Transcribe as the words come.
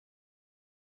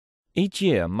Each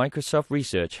year, Microsoft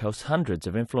Research hosts hundreds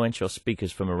of influential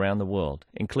speakers from around the world,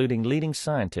 including leading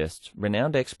scientists,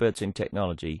 renowned experts in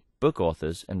technology, book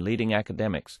authors, and leading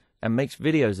academics, and makes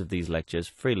videos of these lectures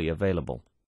freely available.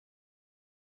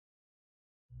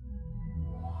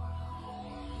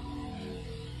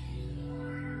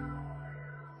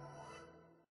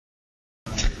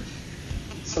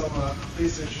 So I'm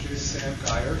pleased to introduce Sam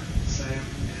Geyer. Sam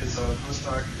is a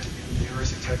postdoc at the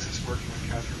University of Texas working with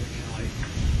Catherine McKinley.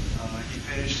 He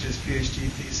finished his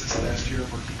PhD thesis last year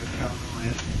working with Calvin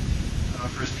Lin.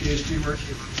 For his PhD work,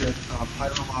 he looked at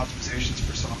high-level optimizations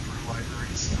for software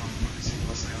libraries, focusing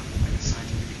mostly on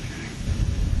scientific computing.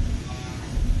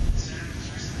 Sam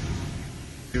is recently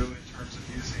looking in terms of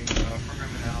using program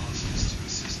analysis to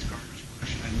assist garbage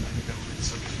collection. I think that will be the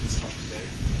subject of this talk today.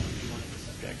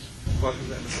 Welcome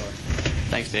to MSR.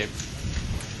 Thanks, Dave.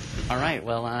 All right,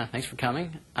 well, thanks for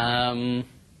coming. All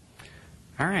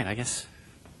right, I guess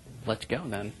let's go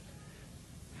then.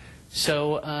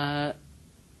 So I'm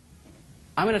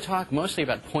going to talk mostly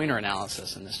about pointer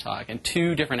analysis in this talk and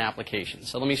two different applications.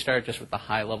 So let me start just with the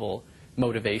high-level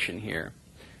motivation here.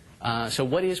 So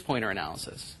what is pointer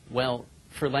analysis? Well,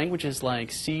 for languages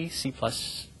like C, C++,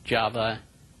 Java,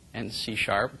 and C#,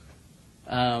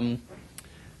 the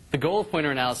goal of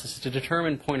pointer analysis is to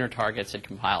determine pointer targets at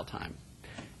compile time.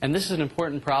 And this is an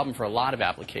important problem for a lot of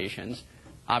applications.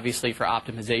 Obviously, for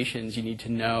optimizations, you need to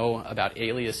know about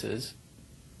aliases.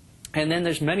 And then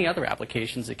there's many other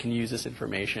applications that can use this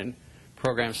information: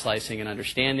 program slicing and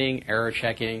understanding, error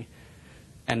checking,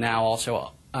 and now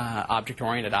also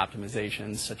object-oriented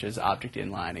optimizations such as object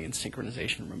inlining and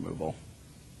synchronization removal.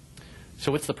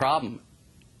 So what's the problem?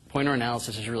 Pointer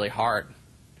analysis is really hard.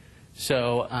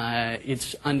 So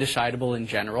it's undecidable in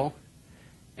general.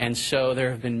 And so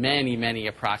there have been many, many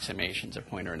approximations of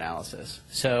pointer analysis.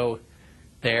 So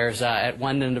there's, at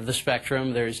one end of the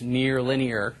spectrum, there's near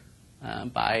linear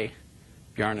by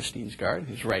Bjarne Steensgaard,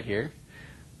 who's right here,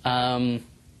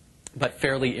 but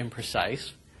fairly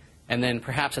imprecise. And then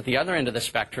perhaps at the other end of the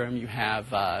spectrum, you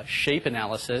have shape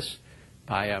analysis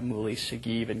by Mouli,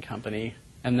 Sagiv, and company.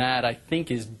 And that, I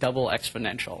think, is double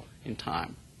exponential in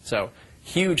time. So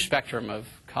huge spectrum of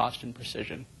cost and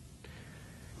precision.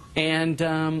 And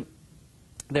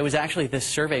there was actually this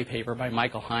survey paper by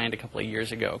Michael Hind a couple of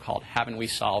years ago called "Haven't We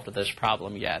Solved This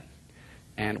Problem Yet?"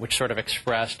 and which sort of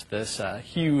expressed this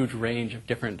huge range of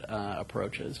different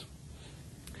approaches.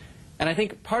 And I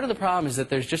think part of the problem is that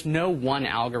there's just no one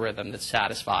algorithm that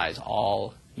satisfies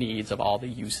all needs of all the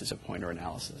uses of pointer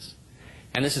analysis.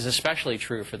 And this is especially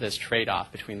true for this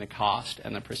trade-off between the cost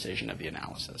and the precision of the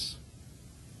analysis.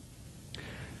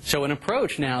 So an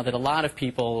approach now that a lot of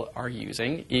people are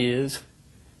using is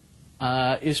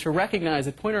to recognize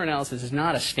that pointer analysis is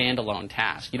not a standalone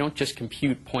task. You don't just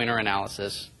compute pointer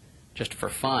analysis just for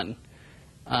fun.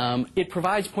 It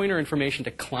provides pointer information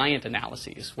to client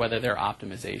analyses, whether they're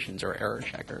optimizations or error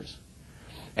checkers.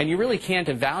 And you really can't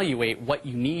evaluate what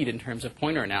you need in terms of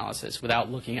pointer analysis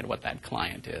without looking at what that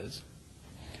client is.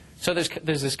 So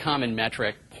there's this common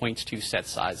metric, points to set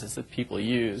sizes, that people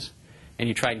use. And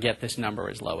you try to get this number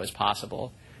as low as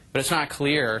possible. But it's not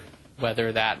clear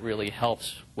whether that really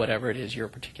helps whatever it is your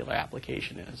particular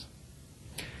application is.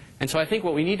 And so I think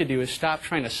what we need to do is stop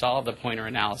trying to solve the pointer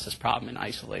analysis problem in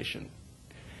isolation.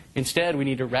 Instead, we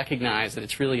need to recognize that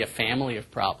it's really a family of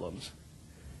problems.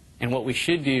 And what we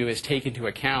should do is take into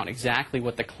account exactly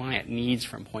what the client needs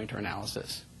from pointer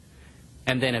analysis,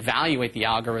 and then evaluate the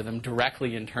algorithm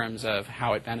directly in terms of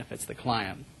how it benefits the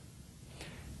client.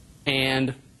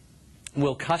 And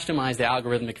we'll customize the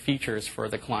algorithmic features for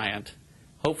the client,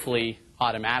 hopefully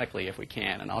automatically if we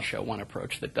can, and I'll show one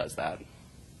approach that does that.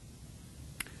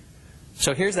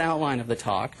 So here's the outline of the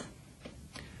talk.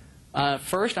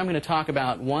 First, I'm going to talk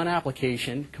about one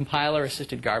application,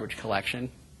 compiler-assisted garbage collection.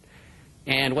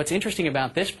 And what's interesting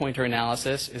about this pointer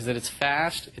analysis is that it's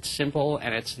fast, it's simple,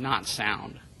 and it's not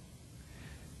sound.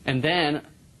 And then,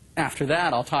 after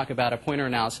that, I'll talk about a pointer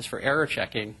analysis for error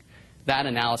checking. That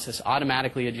analysis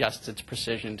automatically adjusts its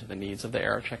precision to the needs of the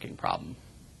error checking problem.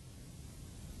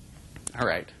 All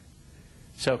right.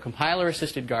 So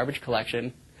compiler-assisted garbage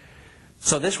collection.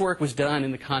 So this work was done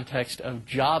in the context of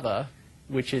Java,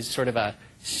 which is sort of a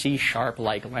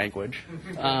C#-like language.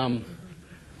 So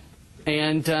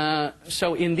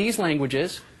in these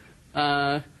languages,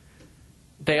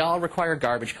 they all require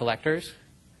garbage collectors.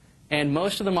 And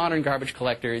most of the modern garbage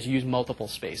collectors use multiple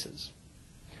spaces.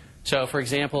 So for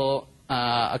example,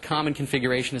 a common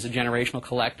configuration is a generational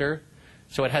collector.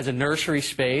 So it has a nursery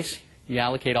space. You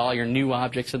allocate all your new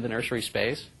objects in the nursery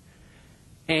space.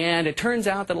 And it turns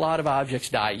out that a lot of objects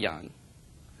die young.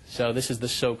 So this is the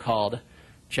so-called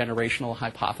generational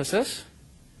hypothesis.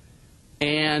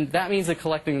 And that means that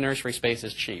collecting the nursery space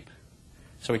is cheap.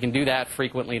 So we can do that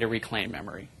frequently to reclaim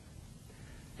memory.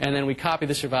 And then we copy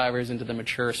the survivors into the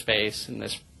mature space in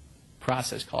this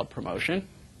process called promotion.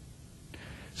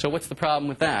 So what's the problem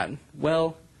with that?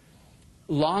 Well,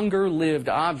 longer-lived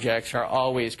objects are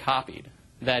always copied.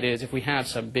 That is, if we have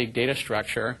some big data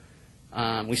structure,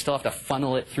 we still have to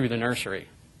funnel it through the nursery.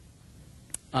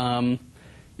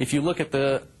 If you look at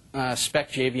the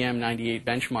spec JVM 98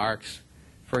 benchmarks,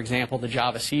 for example, the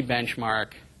Java C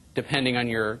benchmark, depending on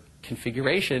your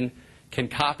configuration, can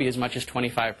copy as much as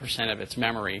 25% of its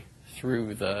memory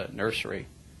through the nursery.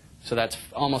 So that's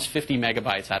almost 50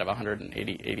 megabytes out of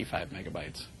 85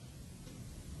 megabytes.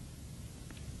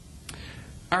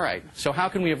 All right, so how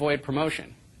can we avoid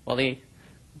promotion? Well,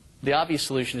 the obvious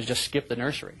solution is just skip the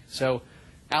nursery. So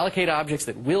allocate objects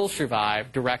that will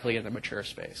survive directly in the mature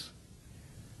space.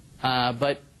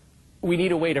 But we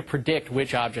need a way to predict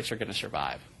which objects are going to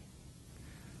survive.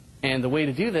 And the way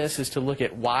to do this is to look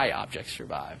at why objects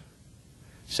survive.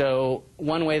 So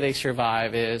one way they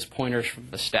survive is pointers from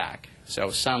the stack.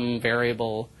 So some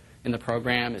variable in the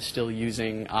program is still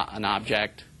using an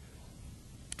object.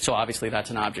 So obviously that's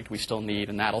an object we still need,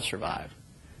 and that'll survive.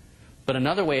 But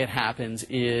another way it happens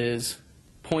is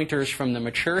pointers from the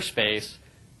mature space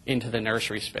into the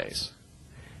nursery space.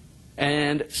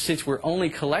 And since we're only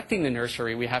collecting the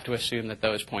nursery, we have to assume that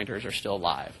those pointers are still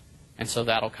live. And so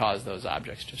that'll cause those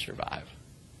objects to survive.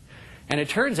 And it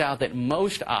turns out that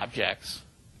most objects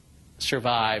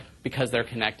survive because they're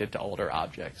connected to older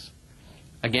objects.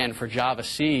 Again, for Java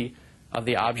C, of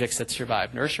the objects that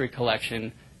survive nursery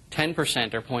collection,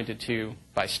 10% are pointed to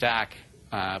by stack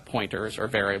pointers or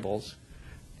variables,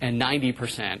 and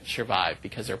 90% survive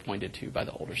because they're pointed to by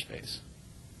the older space.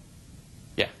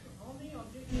 Yeah? How many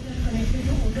objects that are connected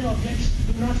to older objects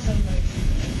do not survive?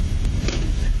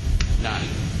 None.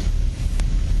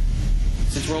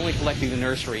 Since we're only collecting the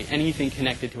nursery, anything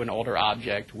connected to an older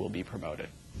object will be promoted.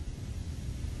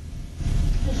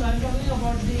 So I'm talking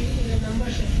about the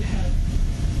numbers that you have.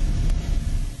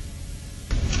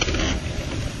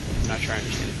 I'm not sure I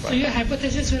understand the So question. your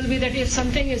hypothesis will be that if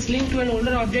something is linked to an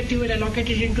older object, you will allocate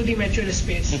it into the mature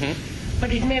space. Mm-hmm.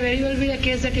 But it may very well be the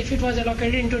case that if it was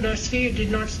allocated into nursery, it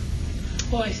did not.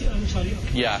 Oh, I see. I'm sorry.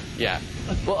 Okay. Yeah, yeah.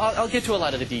 Okay. Well, I'll get to a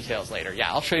lot of the details later.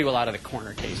 Yeah, I'll show you a lot of the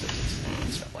corner cases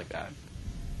and stuff like that.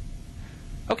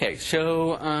 Okay,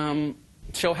 so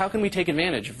how can we take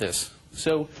advantage of this?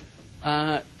 So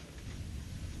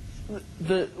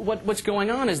what's going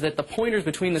on is that the pointers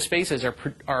between the spaces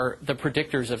are the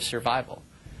predictors of survival.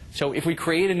 So if we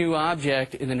create a new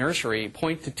object in the nursery,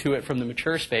 point to it from the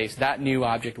mature space, that new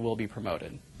object will be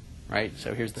promoted, right?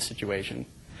 So here's the situation.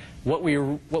 What we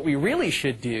really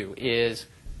should do is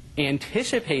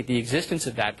anticipate the existence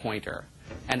of that pointer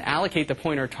and allocate the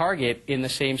pointer target in the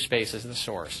same space as the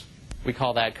source. We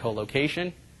call that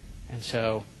colocation, and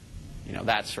so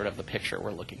that's sort of the picture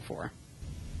we're looking for.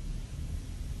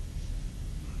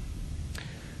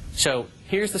 So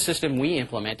here's the system we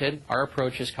implemented. Our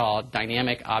approach is called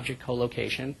dynamic object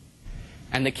colocation.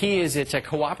 And the key is it's a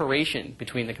cooperation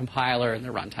between the compiler and the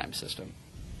runtime system.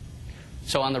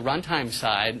 So on the runtime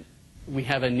side, we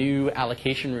have a new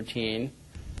allocation routine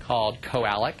called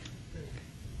coalloc.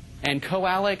 And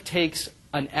coalloc takes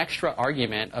an extra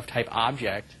argument of type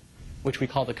object, which we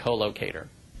call the collocator.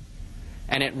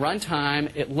 And at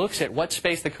runtime, it looks at what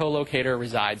space the collocator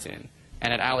resides in,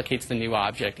 and it allocates the new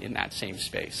object in that same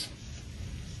space.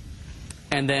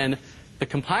 And then the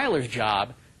compiler's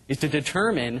job is to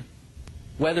determine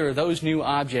whether those new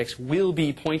objects will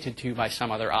be pointed to by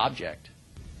some other object.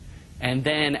 And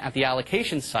then at the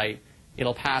allocation site,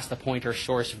 it'll pass the pointer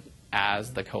source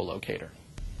as the collocator.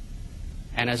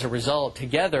 And as a result,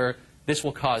 together, this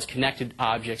will cause connected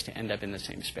objects to end up in the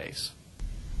same space.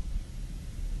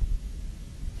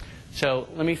 So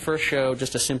let me first show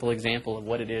just a simple example of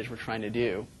what it is we're trying to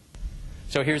do.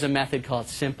 So here's a method called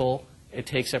simple. It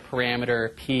takes a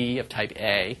parameter P of type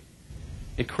A.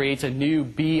 It creates a new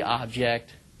B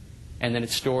object, and then it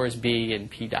stores B in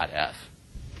P.F.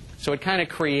 So it kind of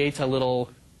creates a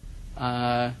little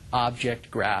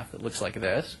object graph that looks like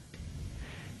this.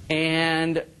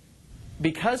 And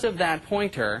because of that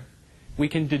pointer, we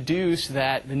can deduce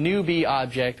that the new B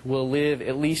object will live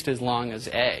at least as long as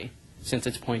A, since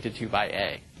it's pointed to by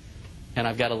A. And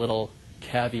I've got a little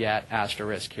caveat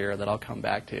asterisk here that I'll come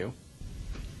back to.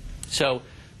 So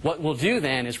what we'll do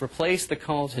then is replace the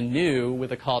call to new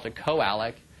with a call to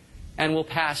coalloc, and we'll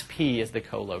pass P as the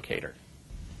collocator.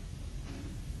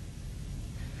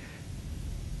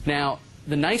 Now,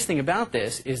 the nice thing about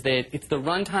this is that it's the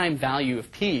runtime value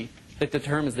of P that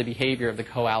determines the behavior of the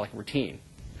coalloc routine.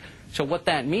 So what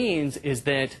that means is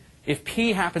that if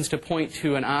P happens to point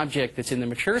to an object that's in the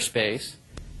mature space,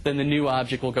 then the new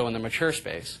object will go in the mature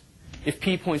space. If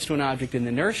P points to an object in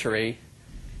the nursery,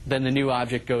 then the new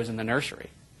object goes in the nursery.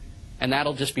 And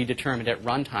that'll just be determined at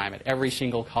runtime at every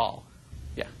single call.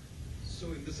 Yeah? So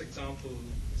in this example,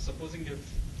 supposing if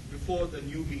before the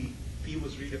new P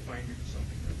was redefined into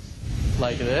something else.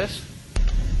 Like this?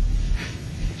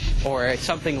 Or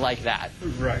something like that.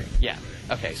 Right. Yeah.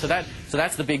 Okay, so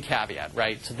that's the big caveat,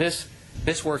 right? So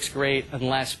this works great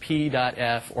unless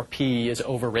P.F or P is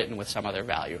overwritten with some other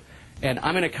value. And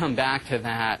I'm going to come back to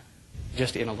that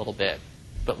just in a little bit.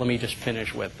 But let me just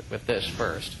finish with this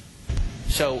first.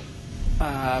 So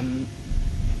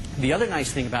the other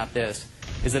nice thing about this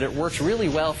is that it works really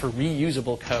well for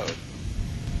reusable code.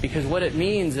 Because what it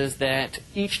means is that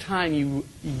each time you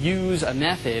use a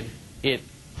method, it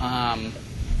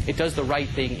does the right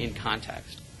thing in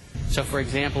context. So for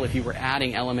example, if you were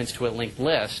adding elements to a linked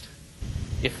list,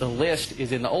 if the list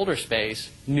is in the older space,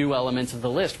 new elements of the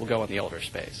list will go in the older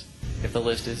space. If the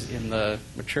list is in the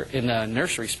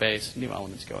nursery space, new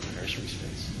elements go in the nursery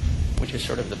space, which is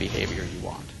sort of the behavior you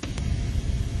want.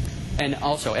 And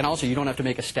also, you don't have to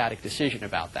make a static decision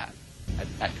about that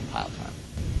at compile time.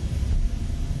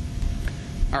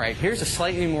 All right, here's a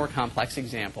slightly more complex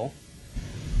example.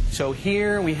 So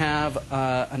here we have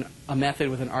a method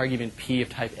with an argument P of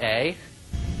type A.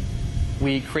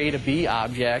 We create a B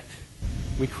object.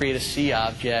 We create a C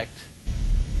object.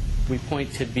 We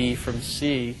point to B from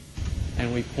C.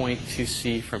 And we point to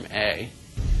C from A.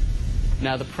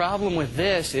 Now the problem with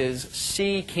this is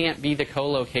C can't be the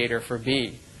collocator for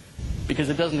B because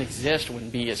it doesn't exist when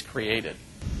B is created.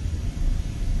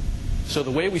 So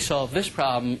the way we solve this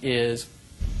problem is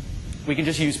we can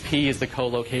just use P as the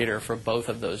collocator for both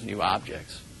of those new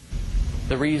objects.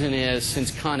 The reason is since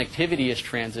connectivity is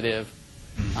transitive,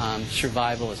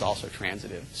 survival is also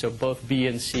transitive. So both B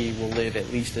and C will live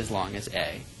at least as long as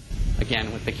A.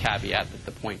 Again, with the caveat that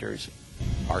the pointers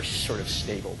are sort of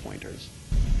stable pointers.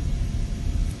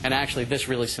 And actually, this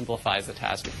really simplifies the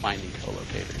task of finding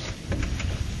collocators.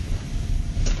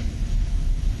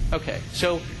 OK,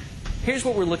 so here's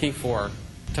what we're looking for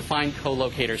to find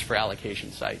collocators for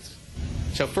allocation sites.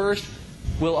 So first,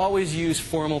 we'll always use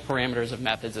formal parameters of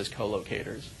methods as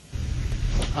collocators.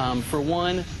 For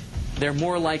one, they're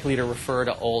more likely to refer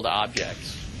to old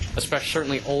objects, especially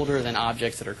certainly older than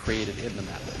objects that are created in the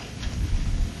method.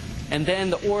 And then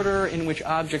the order in which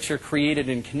objects are created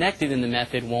and connected in the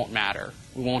method won't matter.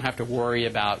 We won't have to worry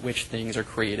about which things are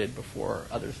created before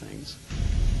other things.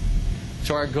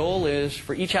 So our goal is,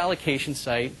 for each allocation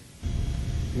site,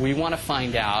 we want to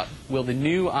find out, will the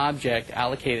new object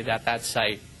allocated at that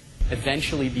site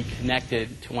eventually be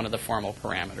connected to one of the formal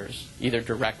parameters, either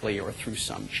directly or through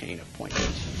some chain of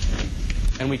pointers.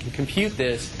 And we can compute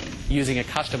this using a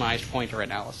customized pointer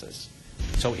analysis.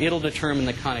 So it'll determine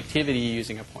the connectivity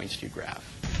using a points-to graph.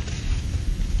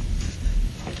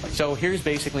 So here's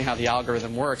basically how the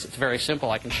algorithm works. It's very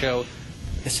simple. I can show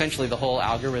essentially the whole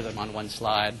algorithm on one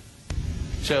slide.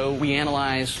 So we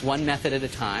analyze one method at a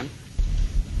time.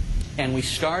 And we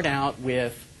start out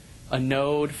with a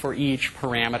node for each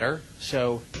parameter.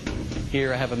 So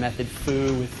here I have a method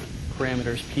foo with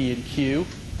parameters p and q.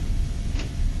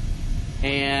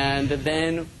 And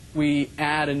then we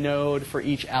add a node for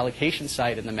each allocation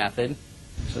site in the method.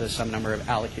 So there's some number of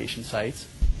allocation sites.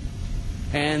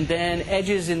 And then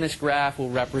edges in this graph will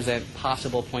represent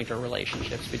possible pointer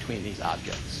relationships between these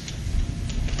objects.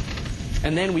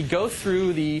 And then we go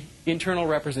through the internal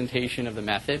representation of the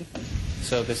method.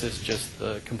 So this is just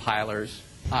the compiler's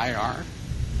IR.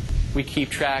 We keep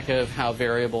track of how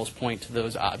variables point to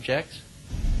those objects.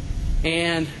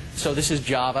 And so this is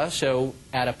Java. So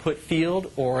at a put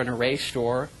field or an array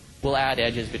store, we'll add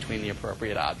edges between the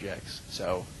appropriate objects.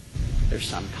 So there's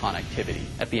some connectivity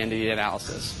at the end of the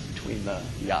analysis between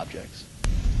the objects.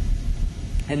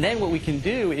 And then what we can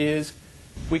do is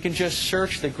we can just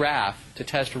search the graph to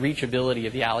test reachability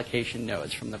of the allocation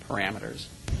nodes from the parameters.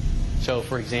 So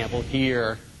for example,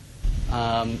 here,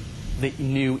 the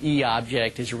new E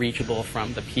object is reachable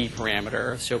from the P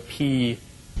parameter. So P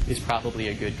is probably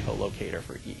a good collocator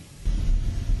for E.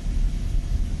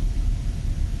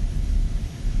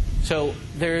 So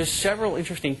there's several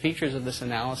interesting features of this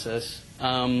analysis.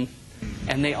 And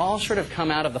they all sort of come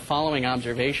out of the following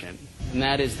observation. And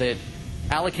that is that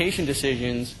allocation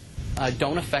decisions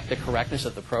don't affect the correctness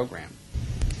of the program.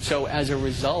 So as a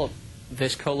result,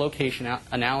 this collocation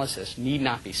analysis need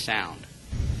not be sound.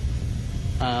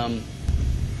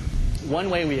 One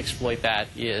way we exploit that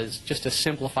is just to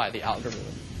simplify the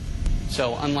algorithm.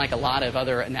 So unlike a lot of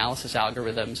other analysis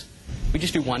algorithms, We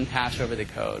just do one pass over the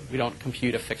code. We don't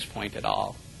compute a fixed point at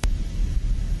all.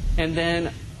 And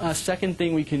then a second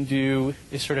thing we can do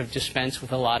is sort of dispense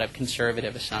with a lot of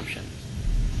conservative assumptions.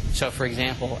 So for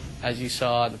example, as you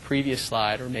saw in the previous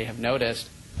slide or may have noticed,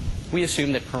 we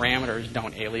assume that parameters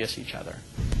don't alias each other.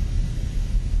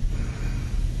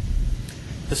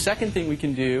 The second thing we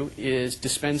can do is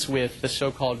dispense with the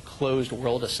so-called closed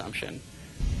world assumption,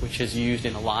 which is used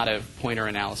in a lot of pointer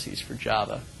analyses for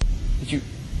Java. Did you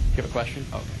have a question?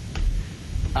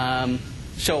 Okay.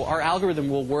 So our algorithm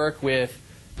will work with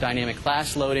dynamic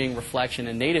class loading, reflection,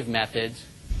 and native methods.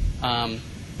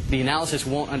 The analysis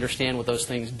won't understand what those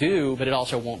things do, but it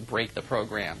also won't break the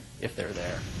program if they're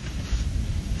there.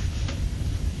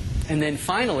 And then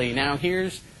finally, now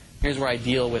here's where I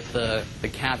deal with the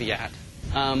caveat.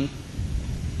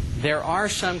 There are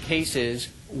some cases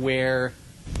where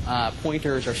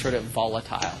pointers are sort of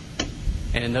volatile.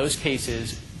 And in those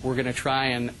cases, we're going to try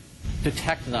and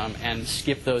detect them and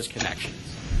skip those connections.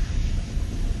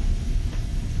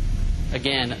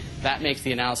 Again, that makes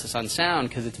the analysis unsound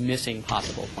because it's missing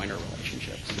possible pointer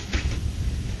relationships.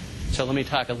 So let me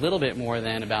talk a little bit more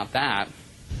then about that.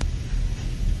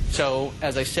 So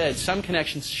as I said, some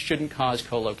connections shouldn't cause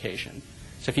colocation.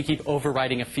 So if you keep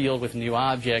overwriting a field with new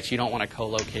objects, you don't want to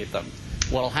colocate them.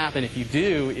 What will happen if you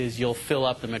do is you'll fill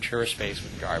up the mature space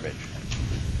with garbage.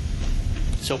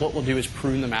 So what we'll do is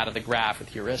prune them out of the graph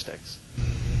with heuristics.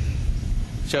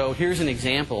 So here's an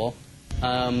example.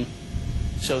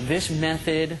 So this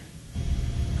method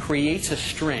creates a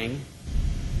string.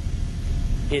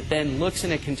 It then looks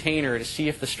in a container to see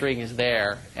if the string is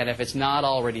there. And if it's not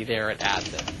already there, it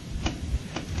adds it.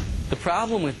 The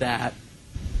problem with that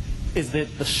is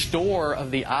that the store of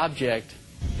the object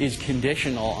is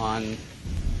conditional on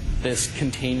this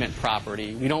containment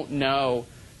property. We don't know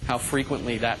how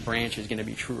frequently that branch is going to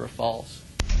be true or false.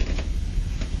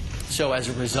 So as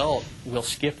a result, we'll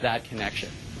skip that connection.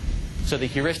 So the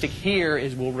heuristic here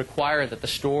is we'll require that the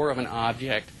store of an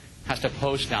object has to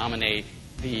post-dominate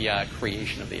the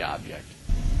creation of the object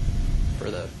for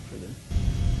the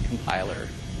compiler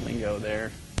lingo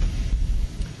there.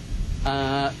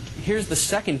 Here's the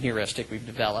second heuristic we've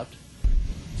developed.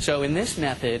 So in this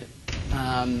method,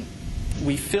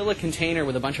 we fill a container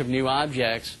with a bunch of new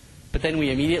objects, but then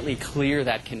we immediately clear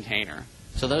that container.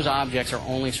 So those objects are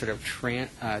only sort of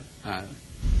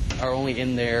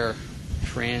in their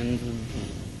transiently.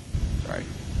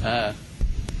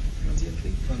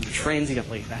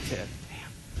 That's it. Damn.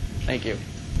 Thank you.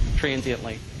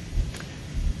 Transiently.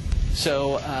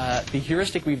 So the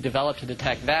heuristic we've developed to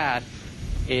detect that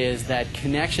is that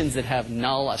connections that have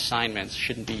null assignments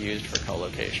shouldn't be used for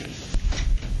colocation.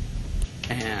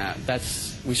 And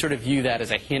we sort of view that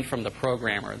as a hint from the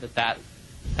programmer that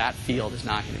field is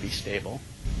not going to be stable.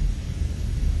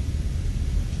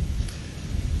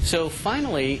 So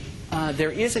finally,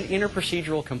 there is an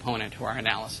interprocedural component to our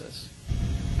analysis.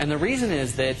 And the reason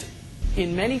is that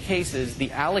in many cases,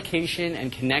 the allocation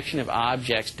and connection of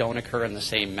objects don't occur in the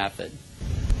same method.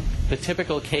 The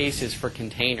typical case is for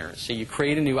containers. So you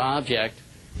create a new object,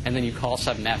 and then you call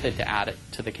some method to add it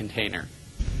to the container.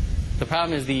 The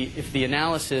problem is if the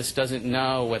analysis doesn't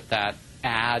know what that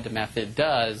add method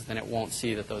does, then it won't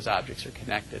see that those objects are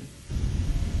connected.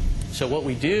 So what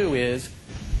we do is,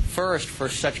 first, for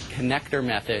such connector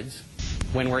methods,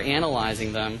 when we're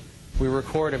analyzing them, we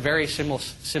record a very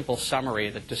simple summary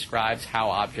that describes how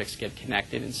objects get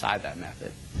connected inside that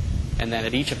method. And then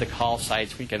at each of the call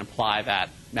sites, we can apply that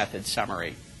method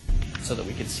summary so that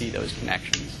we can see those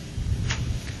connections.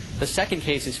 The second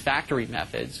case is factory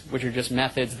methods, which are just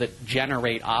methods that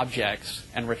generate objects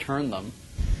and return them.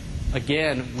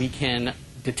 Again, we can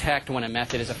detect when a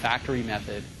method is a factory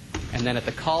method, and then at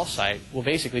the call site, we'll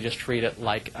basically just treat it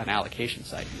like an allocation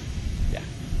site. Yeah.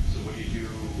 So what do you do?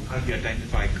 How do you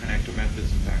identify connector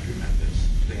methods and factory methods?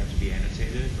 Do they have to be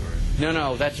annotated, or?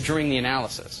 No, that's during the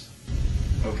analysis.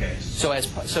 Okay. So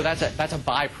that's a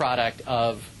byproduct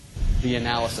of the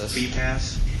analysis.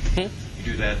 Pre-pass? You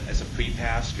do that as a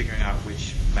pre-pass, figuring out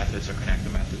which methods are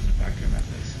connector methods and factory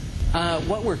methods?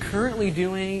 What we're currently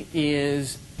doing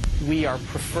is we are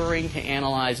preferring to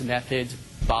analyze methods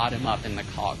bottom up in the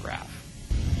call graph.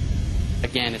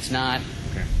 Again, it's not.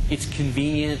 Okay. It's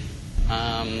convenient.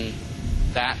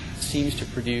 That seems to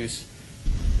produce.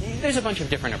 There's a bunch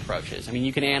of different approaches. I mean,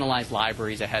 you can analyze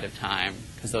libraries ahead of time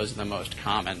because those are the most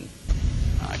common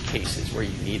cases where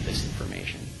you need this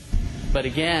information. But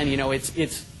again,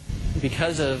 it's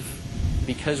because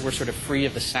we're sort of free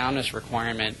of the soundness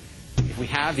requirement. If we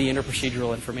have the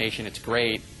interprocedural information, it's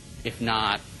great. If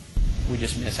not, we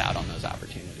just miss out on those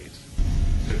opportunities.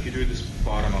 So if you do this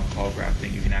bottom-up call graph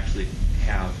thing, you can actually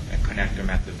have a connector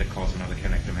method that calls another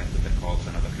connector method that calls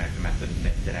another connector method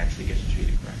that actually gets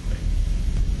treated correctly?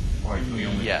 Or are we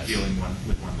only dealing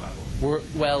with one level?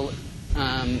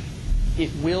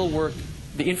 It will work.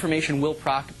 The information will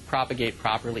propagate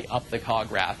properly up the cog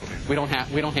graph. We don't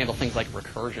handle things like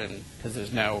recursion because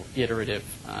there's no iterative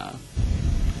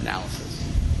analysis.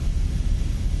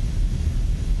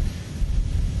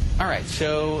 All right,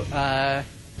 so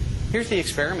here's the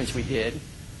experiments we did.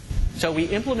 So we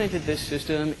implemented this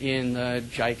system in the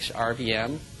JIKES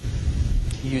RVM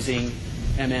using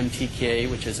MMTK,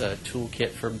 which is a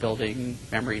toolkit for building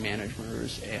memory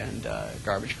managers and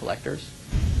garbage collectors.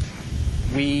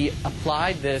 We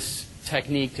applied this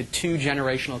technique to 2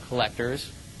 generational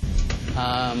collectors.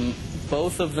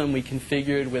 Both of them we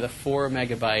configured with a 4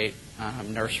 megabyte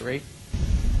nursery.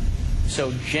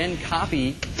 So gen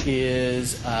copy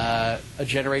is a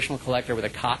generational collector with a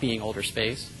copying older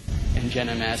space, and gen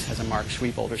ms has a mark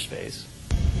sweep older space.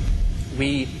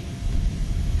 We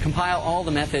compile all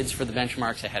the methods for the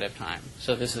benchmarks ahead of time.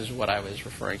 So this is what I was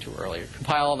referring to earlier.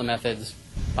 Compile all the methods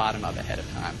bottom up ahead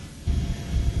of time.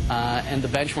 And the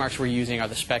benchmarks we're using are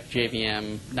the spec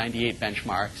JVM 98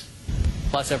 benchmarks,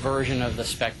 plus a version of the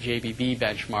spec JBB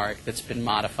benchmark that's been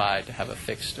modified to have a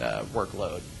fixed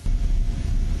workload.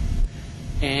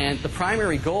 And the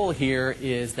primary goal here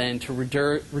is then to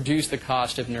reduce the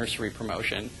cost of nursery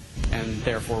promotion and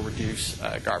therefore reduce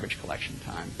garbage collection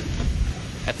time.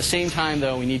 At the same time,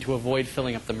 though, we need to avoid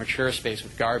filling up the mature space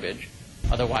with garbage.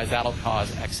 Otherwise, that'll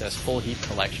cause excess full heap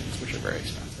collections, which are very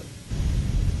expensive.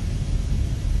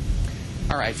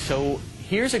 All right, so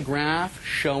here's a graph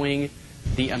showing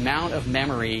the amount of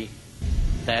memory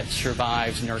that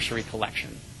survives nursery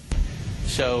collection.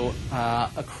 So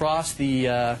across the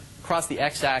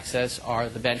x-axis are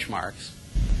the benchmarks.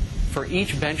 For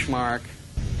each benchmark,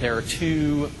 there are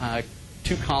two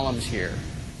columns here.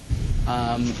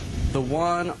 The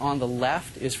one on the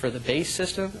left is for the base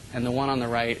system, and the one on the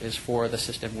right is for the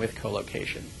system with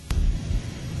colocation.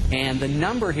 And the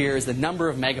number here is the number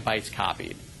of megabytes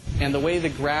copied. And the way the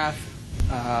graph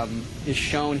is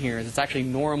shown here is it's actually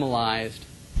normalized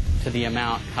to the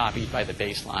amount copied by the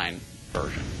baseline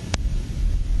version.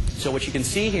 So what you can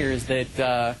see here is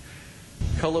that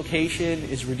colocation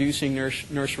is reducing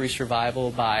nursery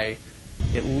survival by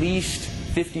at least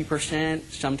 50%,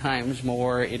 sometimes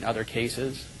more in other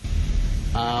cases.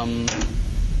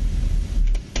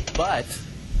 But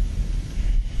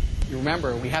you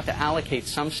remember, we have to allocate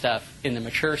some stuff in the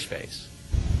mature space.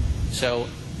 So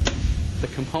the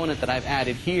component that I've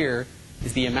added here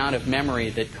is the amount of memory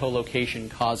that colocation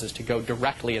causes to go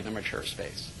directly in the mature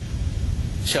space.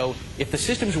 So if the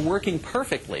system's working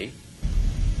perfectly,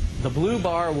 the blue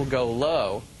bar will go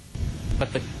low,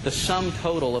 but the sum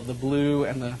total of the blue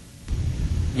and the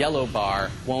yellow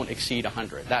bar won't exceed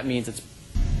 100. That means it's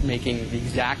making the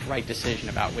exact right decision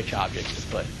about which objects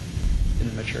to put in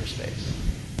the mature space.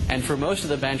 And for most of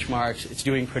the benchmarks, it's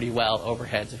doing pretty well,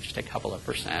 overheads of just a couple of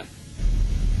percent.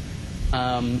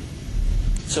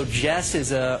 So JES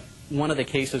is one of the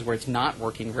cases where it's not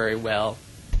working very well.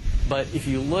 But if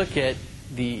you look at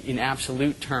in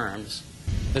absolute terms,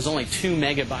 there's only 2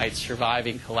 megabytes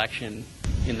surviving collection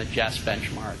in the JES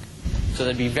benchmark. So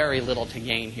there'd be very little to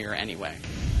gain here anyway.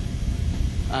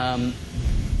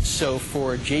 So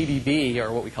for JBB,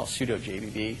 or what we call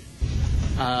pseudo-JBB,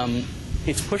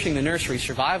 it's pushing the nursery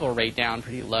survival rate down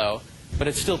pretty low, but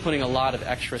it's still putting a lot of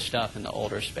extra stuff in the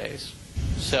older space.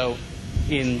 So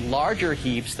in larger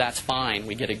heaps, that's fine.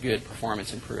 We get a good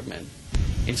performance improvement.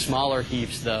 In smaller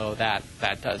heaps, though, that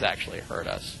does actually hurt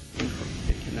us.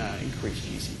 It can increase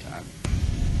GC time.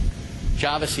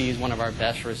 JavaC is one of our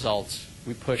best results.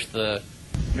 We pushed the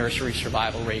nursery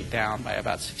survival rate down by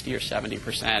about 60 or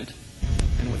 70%,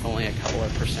 and with only a couple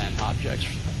of percent objects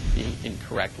being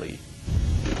incorrectly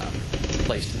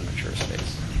placed in the mature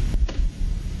space.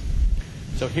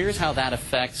 So here's how that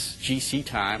affects GC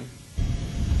time.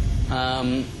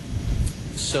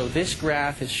 So this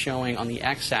graph is showing on the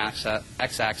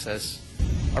x-axis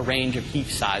a range of heap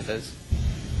sizes,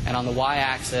 and on the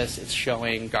y-axis it's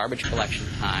showing garbage collection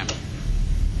time.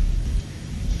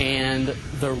 And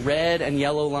the red and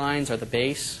yellow lines are the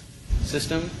base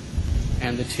system,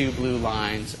 and the 2 blue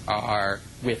lines are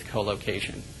with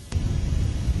colocation.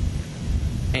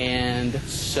 And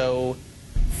so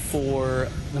for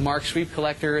the mark sweep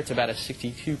collector, it's about a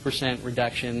 62%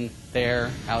 reduction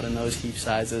there out in those heap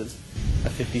sizes, a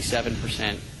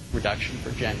 57% reduction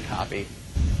for gen copy.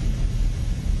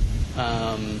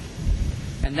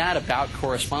 And that about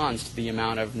corresponds to the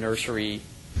amount of nursery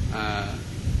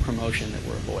promotion that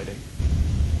we're avoiding.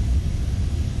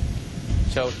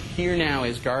 So here now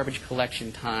is garbage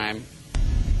collection time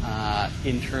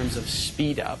in terms of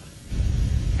speed up,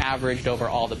 averaged over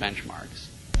all the benchmarks.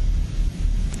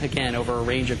 Again, over a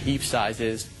range of heap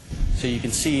sizes, so you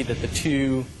can see that the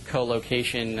two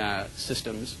colocation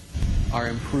systems are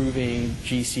improving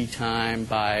GC time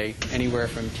by anywhere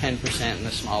from 10% in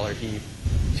the smaller heap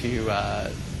to I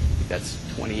think that's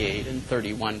 28 and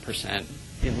 31%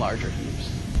 in larger heaps.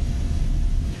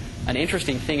 An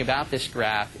interesting thing about this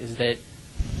graph is that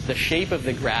the shape of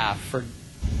the graph for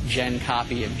gen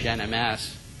copy and gen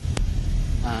MS,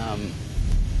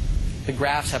 the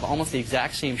graphs have almost the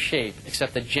exact same shape,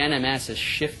 except that gen MS is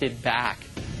shifted back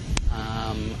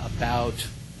about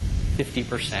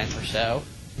 50% or so.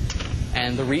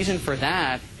 And the reason for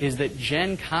that is that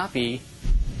gen copy,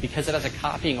 because it has a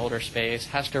copying older space,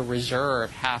 has to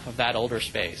reserve half of that older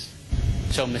space.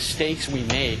 So mistakes we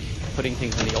make putting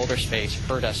things in the older space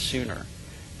hurt us sooner.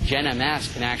 Gen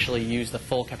MS can actually use the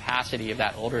full capacity of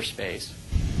that older space,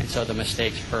 and so the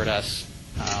mistakes hurt us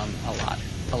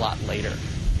a lot later.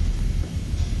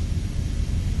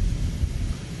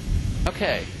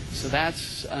 Okay, so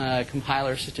that's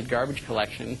compiler-assisted garbage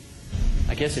collection.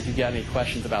 I guess if you've got any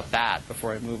questions about that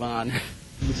before I move on.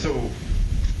 So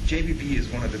JBB is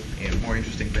one of the more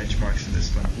interesting benchmarks in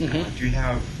this one. Mm-hmm.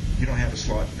 You don't have a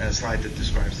slide that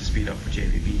describes the speed up for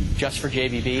JBB? Just for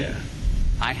JBB? Yeah.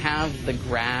 I have the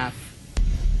graph.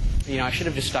 I should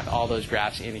have just stuck all those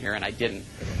graphs in here, and I didn't.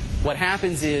 What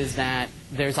happens is that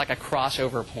there's like a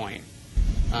crossover point.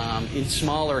 In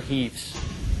smaller heaps,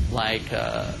 like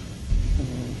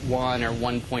 1 or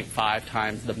 1.5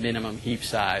 times the minimum heap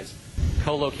size,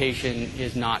 colocation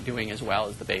is not doing as well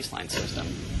as the baseline system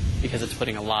because it's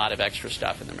putting a lot of extra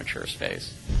stuff in the mature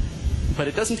space. But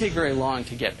it doesn't take very long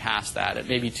to get past that. At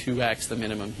maybe 2x the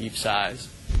minimum heap size,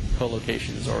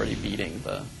 colocation is already beating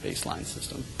the baseline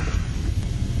system.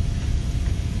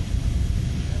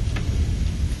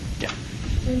 Yeah.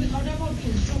 We thought about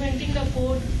instrumenting the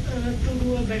code to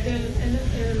do a better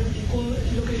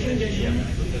colocation regime.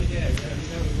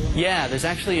 Yeah, there's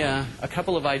actually a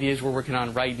couple of ideas we're working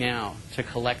on right now to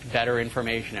collect better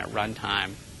information at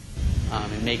runtime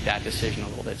and make that decision a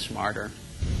little bit smarter.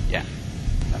 Yeah,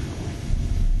 definitely.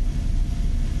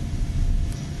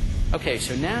 Okay,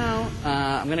 so now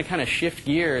I'm going to kind of shift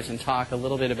gears and talk a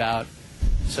little bit about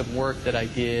some work that I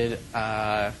did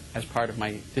as part of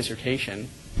my dissertation.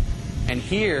 And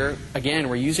here, again,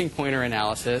 we're using pointer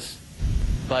analysis,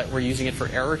 but we're using it for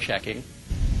error checking.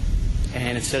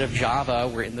 And instead of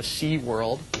Java, we're in the C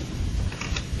world.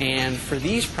 And for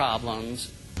these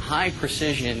problems, high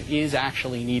precision is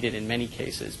actually needed in many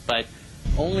cases, but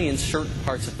only in certain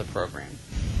parts of the program.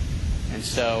 And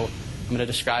so I'm going to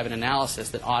describe an analysis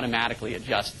that automatically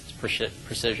adjusts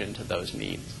precision to those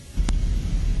needs.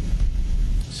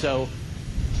 So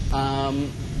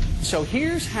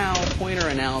here's how pointer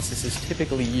analysis is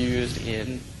typically used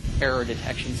in error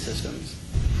detection systems.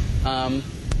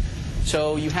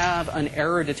 So you have an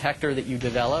error detector that you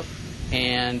develop,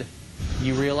 and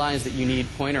you realize that you need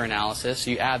pointer analysis.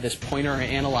 So you add this pointer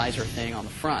analyzer thing on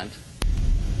the front.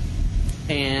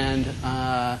 And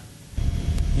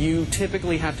you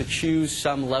typically have to choose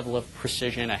some level of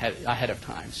precision ahead of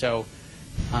time. So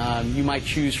you might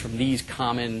choose from these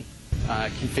common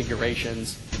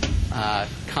configurations.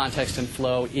 Context and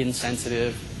flow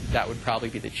insensitive, that would probably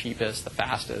be the cheapest, the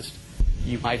fastest.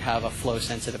 You might have a flow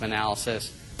sensitive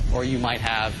analysis, or you might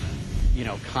have,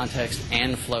 context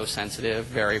and flow sensitive,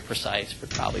 very precise, but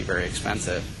probably very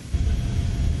expensive.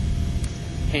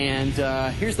 And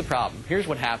here's the problem. Here's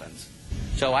what happens.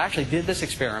 So I actually did this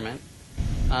experiment.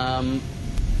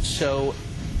 So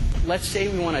let's say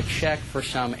we want to check for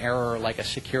some error like a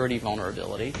security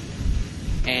vulnerability.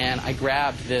 And I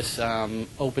grabbed this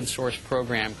open source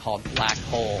program called Black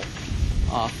Hole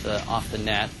off the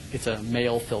net. It's a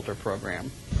mail filter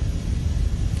program.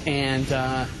 And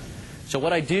so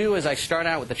what I do is I start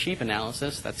out with a cheap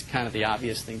analysis. That's kind of the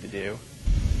obvious thing to do.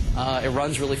 It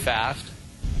runs really fast.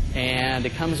 And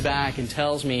it comes back and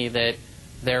tells me that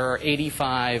there are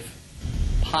 85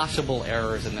 possible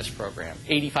errors in this program,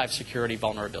 85 security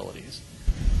vulnerabilities.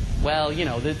 Well,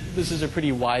 this is a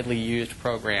pretty widely used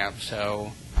program,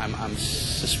 so I'm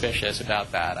suspicious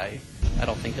about that. I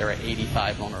don't think there are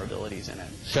 85 vulnerabilities in it.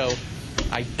 So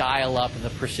I dial up the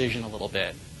precision a little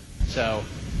bit. So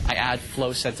I add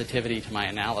flow sensitivity to my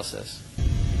analysis.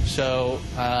 So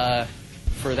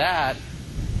for that,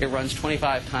 it runs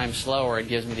 25 times slower and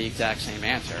gives me the exact same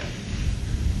answer.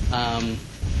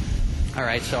 All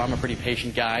right, so I'm a pretty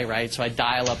patient guy, right? So I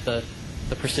dial up the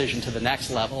precision to the next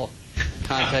level.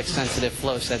 Context sensitive,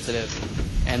 flow sensitive,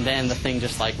 and then the thing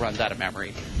just runs out of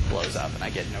memory, blows up, and I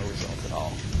get no results at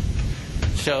all.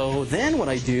 So then what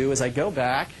I do is I go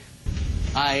back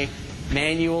I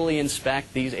manually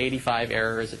inspect these 85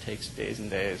 errors. It takes days and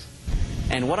days.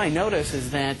 And what I notice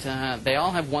is that they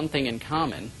all have one thing in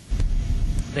common.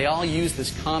 They all use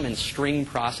this common string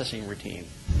processing routine.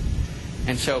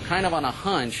 And so kind of on a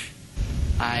hunch,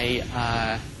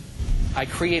 I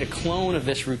create a clone of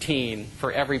this routine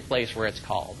for every place where it's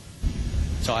called.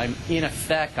 So in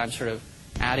effect, I'm sort of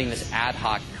adding this ad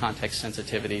hoc context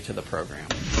sensitivity to the program.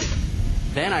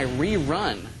 Then I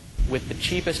rerun with the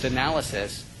cheapest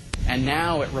analysis, and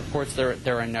now it reports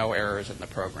there are no errors in the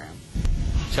program.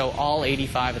 So all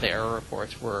 85 of the error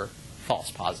reports were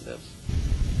false positives.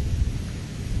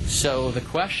 So the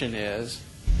question is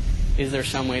there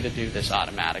some way to do this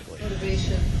automatically?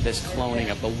 Motivation. This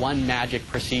cloning of the one magic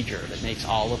procedure that makes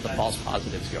all of the false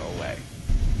positives go away.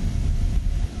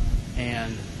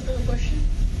 And A question?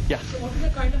 yeah. So what is the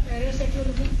kind of errors that you're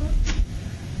looking for?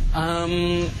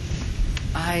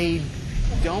 I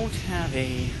don't have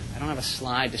a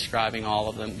slide describing all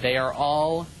of them. They are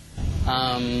all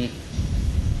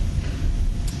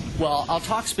well, I'll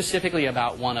talk specifically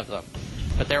about one of them,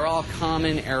 but they're all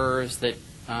common errors that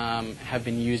have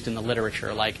been used in the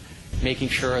literature, like making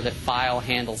sure that file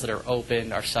handles that are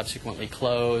opened are subsequently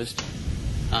closed,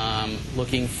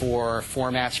 looking for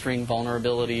format string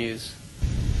vulnerabilities,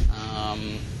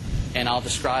 and I'll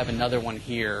describe another one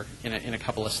here in a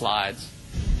couple of slides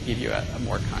to give you a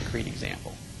more concrete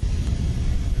example.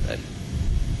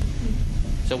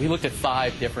 So we looked at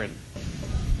 5 different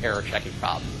error checking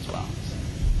problems as well.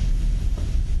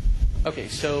 Okay,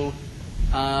 so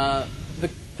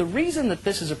the reason that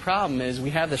this is a problem is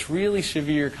we have this really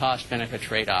severe cost-benefit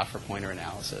trade-off for pointer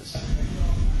analysis.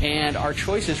 And our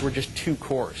choices were just too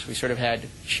coarse. We sort of had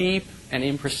cheap and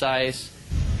imprecise,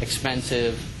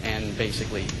 expensive, and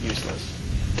basically useless.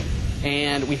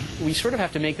 And we sort of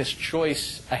have to make this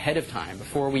choice ahead of time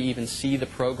before we even see the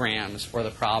programs or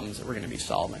the problems that we're going to be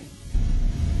solving.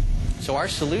 So our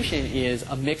solution is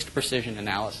a mixed precision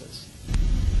analysis.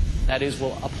 That is,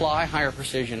 we'll apply higher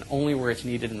precision only where it's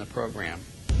needed in the program,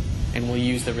 and we'll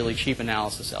use the really cheap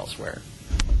analysis elsewhere.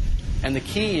 And the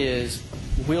key is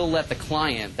we'll let the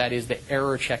client, that is the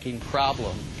error checking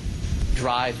problem,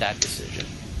 drive that decision.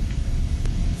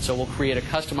 So we'll create a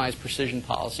customized precision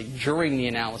policy during the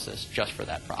analysis just for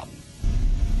that problem.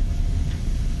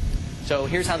 So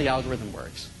here's how the algorithm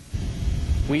works.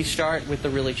 We start with the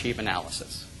really cheap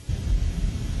analysis.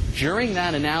 During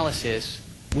that analysis,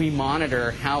 we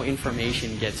monitor how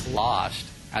information gets lost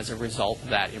as a result of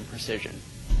that imprecision.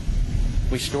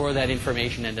 We store that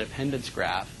information in a dependence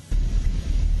graph,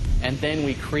 and then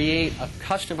we create a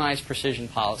customized precision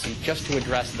policy just to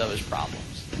address those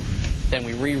problems. Then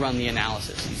we rerun the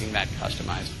analysis using that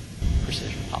customized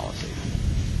precision policy.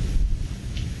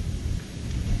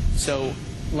 So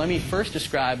let me first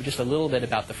describe just a little bit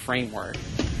about the framework.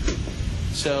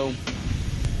 So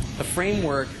the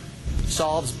framework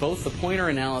solves both the pointer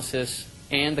analysis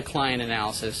and the client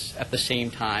analysis at the same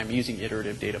time using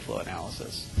iterative data flow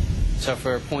analysis. So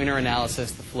for pointer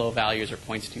analysis, the flow values are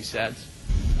points to sets.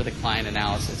 For the client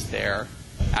analysis, they're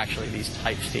actually these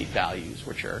type state values,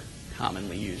 which are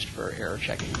commonly used for error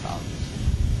checking problems.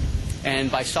 And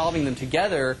by solving them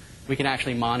together, we can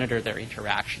actually monitor their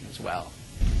interaction as well.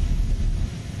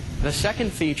 The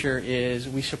second feature is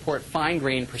we support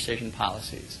fine-grained precision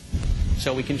policies.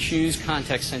 So we can choose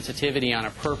context sensitivity on a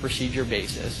per procedure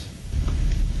basis,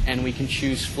 and we can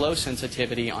choose flow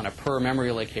sensitivity on a per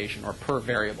memory location or per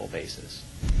variable basis.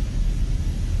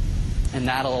 And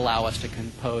that'll allow us to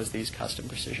compose these custom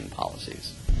precision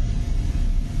policies.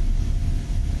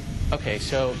 Okay,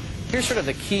 so here's sort of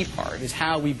the key part, is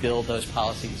how we build those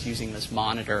policies using this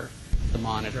monitor, the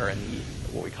monitor, and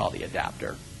what we call the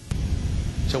adapter.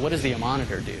 So what does the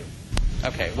monitor do?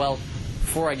 Okay, well,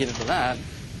 before I get into that,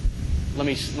 let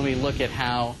me look at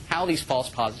how these false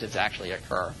positives actually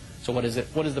occur. So what is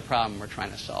the problem we're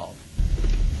trying to solve?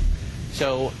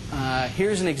 So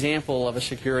here's an example of a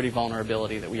security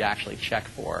vulnerability that we actually check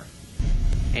for.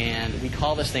 And we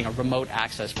call this thing a remote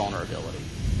access vulnerability.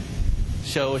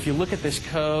 So if you look at this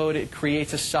code, it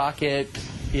creates a socket,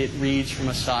 it reads from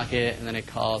a socket, and then it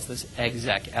calls this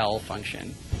execl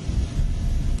function.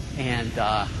 And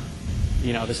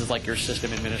this is like your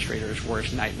system administrator's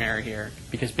worst nightmare here,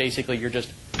 because basically you're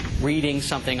just reading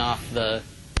something off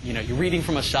you're reading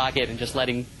from a socket and just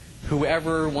letting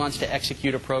whoever wants to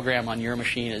execute a program on your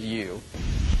machine as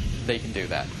they can do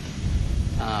that.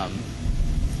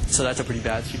 So that's a pretty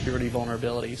bad security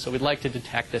vulnerability. So we'd like to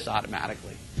detect this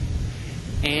automatically.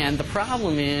 And the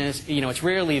problem is, it's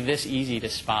rarely this easy to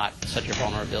spot such a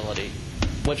vulnerability.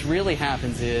 What really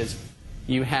happens is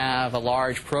you have a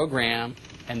large program,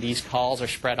 and these calls are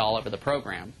spread all over the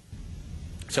program.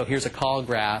 So here's a call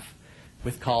graph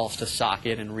with calls to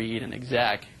socket and read and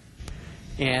exec.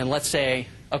 And let's say,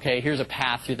 OK, here's a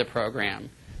path through the program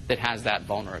that has that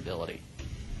vulnerability.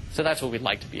 So that's what we'd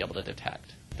like to be able to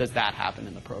detect. Does that happen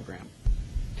in the program?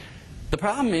 The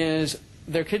problem is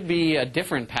there could be a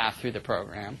different path through the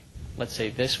program. Let's say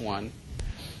this one.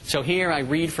 So here I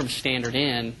read from standard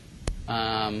in,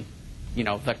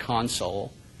 the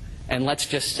console. And let's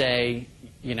just say,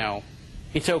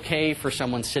 it's OK for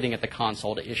someone sitting at the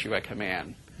console to issue a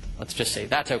command. Let's just say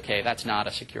that's OK. That's not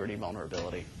a security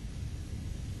vulnerability.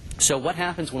 So what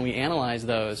happens when we analyze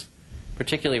those,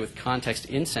 particularly with context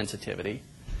insensitivity?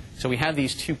 So we have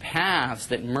these two paths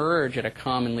that merge at a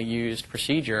commonly used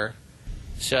procedure.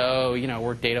 So,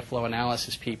 we're data flow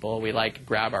analysis people. We like to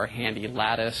grab our handy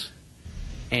lattice.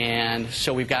 And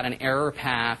so we've got an error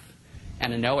path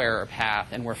and a no error path,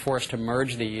 and we're forced to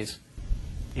merge these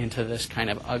into this kind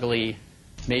of ugly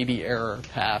maybe error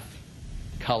path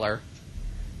color.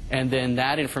 And then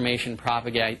that information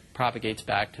propagates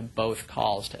back to both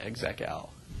calls to execl.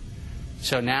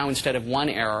 So now instead of one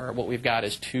error, what we've got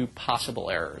is two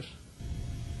possible errors.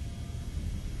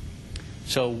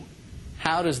 So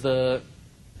how does the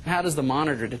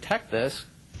monitor detect this?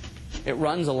 It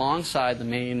runs alongside the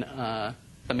main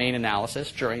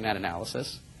analysis during that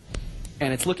analysis.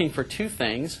 And it's looking for two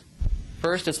things.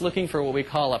 First, it's looking for what we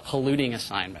call a polluting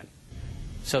assignment.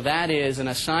 So that is an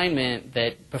assignment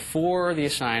that before the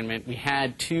assignment, we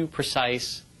had two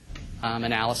precise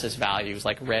analysis values,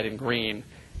 like red and green.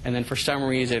 And then for some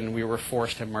reason, we were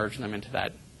forced to merge them into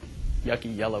that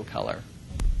yucky yellow color.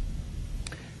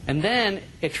 And then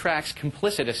it tracks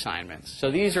complicit assignments. So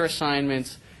these are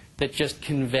assignments that just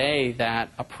convey that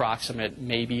approximate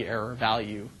maybe error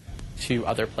value to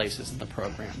other places in the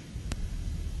program.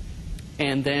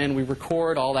 And then we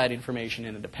record all that information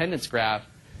in a dependence graph.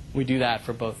 We do that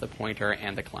for both the pointer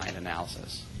and the client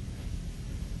analysis.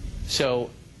 So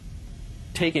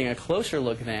taking a closer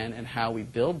look then at how we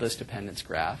build this dependence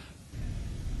graph.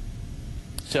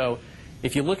 So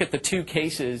if you look at the two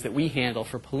cases that we handle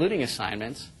for polluting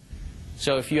assignments,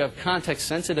 so if you have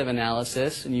context-sensitive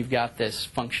analysis and you've got this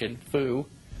function foo,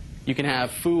 you can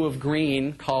have foo of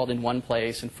green called in one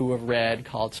place and foo of red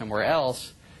called somewhere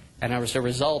else. And as a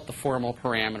result, the formal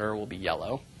parameter will be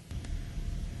yellow.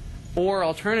 Or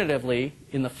alternatively,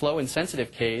 in the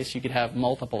flow-insensitive case, you could have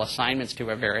multiple assignments to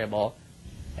a variable,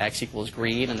 x equals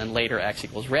green, and then later x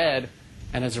equals red.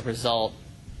 And as a result,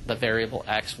 the variable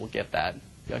x will get that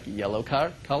yucky yellow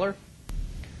color.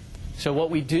 So what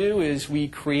we do is we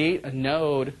create a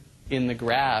node in the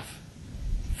graph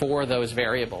for those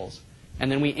variables.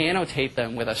 And then we annotate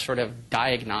them with a sort of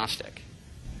diagnostic.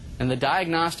 And the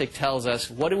diagnostic tells us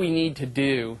what do we need to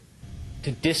do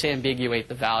to disambiguate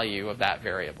the value of that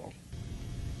variable.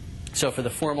 So for the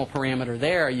formal parameter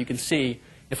there, you can see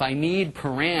if I need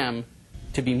param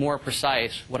to be more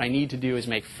precise, what I need to do is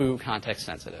make foo context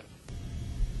sensitive.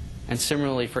 And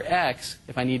similarly for x,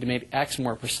 if I need to make x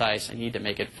more precise, I need to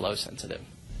make it flow sensitive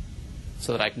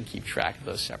so that I can keep track of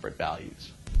those separate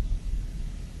values.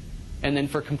 And then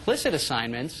for complicit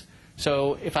assignments,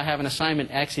 so if I have an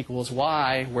assignment x equals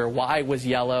y, where y was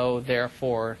yellow,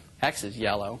 therefore x is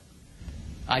yellow,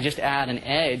 I just add an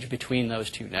edge between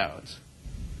those two nodes.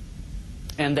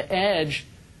 And the edge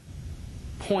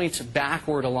points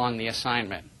backward along the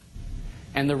assignment.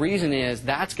 And the reason is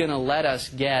that's going to let us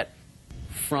get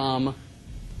from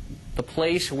the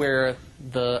place where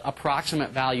the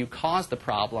approximate value caused the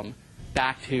problem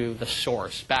back to the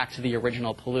source, back to the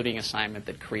original polluting assignment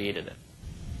that created it.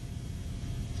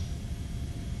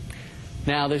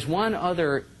 Now, there's one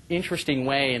other interesting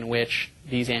way in which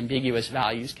these ambiguous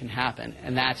values can happen,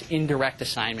 and that's indirect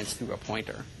assignments through a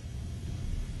pointer.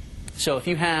 So if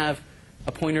you have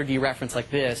a pointer dereference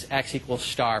like this, x equals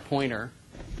star pointer,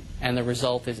 and the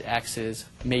result is x's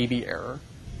maybe error,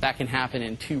 that can happen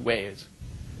in two ways.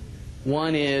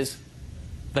 One is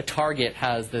the target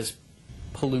has this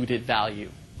polluted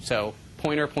value. So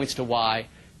pointer points to y.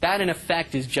 That, in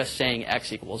effect, is just saying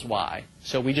x equals y.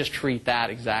 So we just treat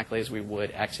that exactly as we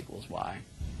would x equals y.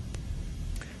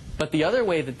 But the other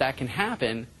way that that can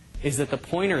happen is that the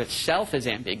pointer itself is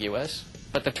ambiguous,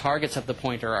 but the targets of the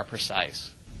pointer are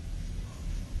precise.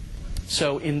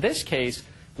 So in this case,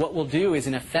 what we'll do is,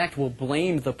 in effect, we'll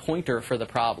blame the pointer for the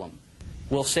problem.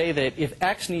 We'll say that if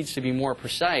x needs to be more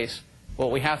precise,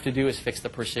 what we have to do is fix the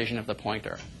precision of the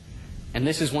pointer. And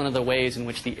this is one of the ways in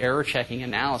which the error-checking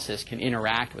analysis can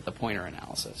interact with the pointer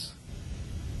analysis.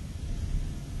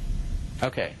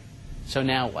 OK, so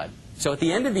now what? So at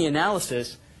the end of the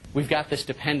analysis, we've got this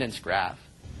dependence graph,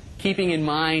 keeping in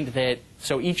mind that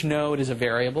so each node is a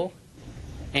variable,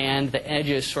 and the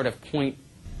edges sort of point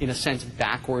in a sense,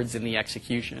 backwards in the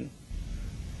execution.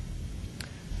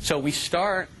 So we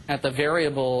start at the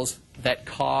variables that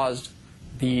caused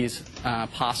these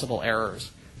possible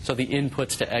errors. So the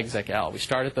inputs to exec-L. We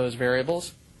start at those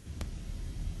variables,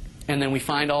 and then we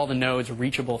find all the nodes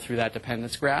reachable through that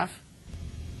dependence graph.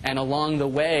 And along the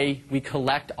way, we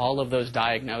collect all of those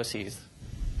diagnoses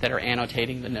that are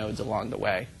annotating the nodes along the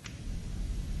way.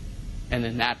 And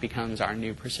then that becomes our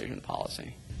new precision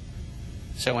policy.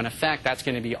 So in effect, that's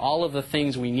going to be all of the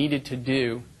things we needed to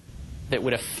do that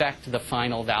would affect the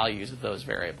final values of those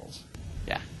variables.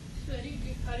 Yeah? So are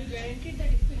you guaranteed that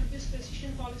if we have this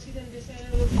precision policy, then this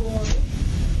error would go away?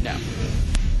 No.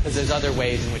 Because there's other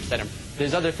ways in which that,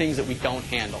 there's other things that we don't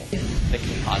handle that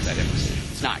can cause that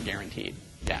imprecision. It's not guaranteed.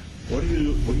 Yeah? What do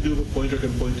you do if a pointer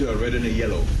can point to a red and a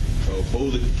yellow? So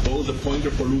both the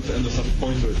pointer pollutes and the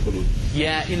sub-pointer is polluted.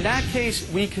 Yeah, in that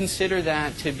case, we consider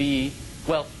that to be,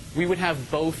 well, we would have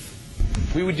both.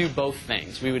 We would do both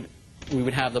things. We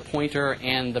would have the pointer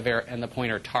and the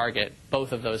pointer target.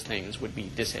 Both of those things would be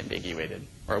disambiguated,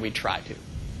 or we'd try to.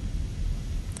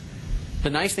 The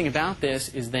nice thing about this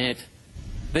is that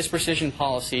this precision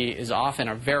policy is often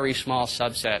a very small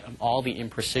subset of all the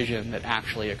imprecision that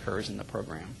actually occurs in the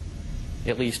program,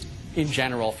 at least in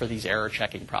general for these error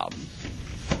checking problems.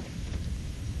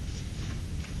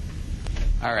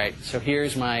 All right, so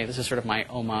here's this is sort of my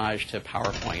homage to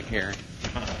PowerPoint here.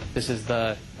 This is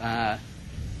the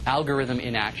algorithm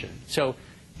in action. So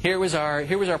here was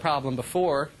our problem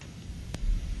before.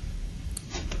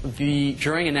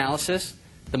 During analysis,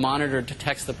 the monitor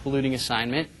detects the polluting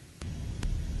assignment.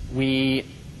 We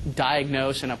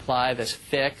diagnose and apply this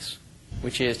fix,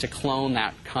 which is to clone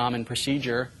that common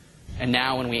procedure. And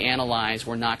now when we analyze,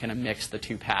 we're not going to mix the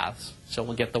two paths. So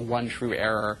we'll get the one true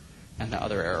error, and the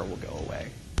other error will go away.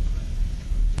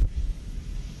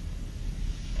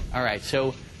 All right,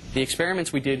 so the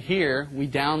experiments we did here, we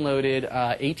downloaded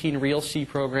 18 real C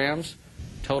programs,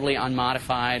 totally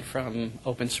unmodified from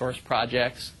open source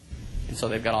projects. And so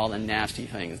they've got all the nasty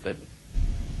things that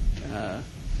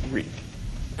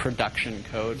production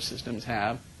code systems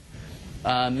have.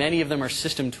 Many of them are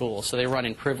system tools, so they run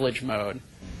in privilege mode,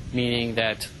 meaning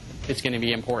that it's going to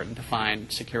be important to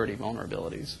find security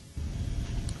vulnerabilities.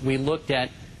 We looked at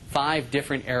 5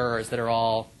 different errors that are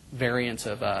all variants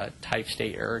of type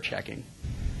state error checking.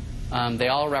 They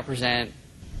all represent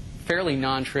fairly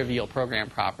non-trivial program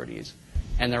properties,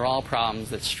 and they're all problems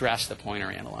that stress the pointer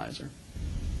analyzer.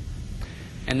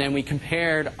 And then we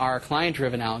compared our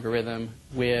client-driven algorithm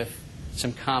with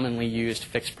some commonly used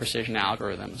fixed precision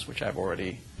algorithms, which I've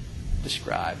already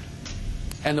described.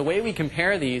 And the way we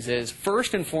compare these is,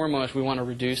 first and foremost, we want to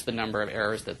reduce the number of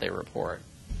errors that they report.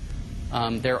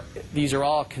 These are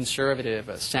all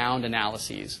conservative sound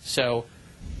analyses. So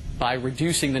by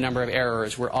reducing the number of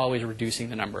errors, we're always reducing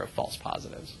the number of false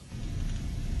positives.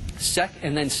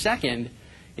 And then second,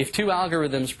 if 2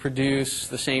 algorithms produce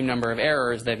the same number of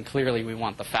errors, then clearly we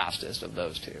want the fastest of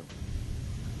those 2.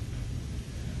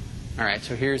 All right,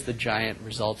 so here's the giant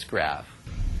results graph.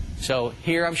 So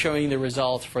here I'm showing you the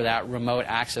results for that remote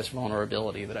access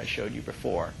vulnerability that I showed you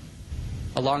before.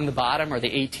 Along the bottom are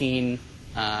the 18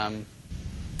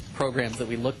 programs that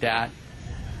we looked at.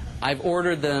 I've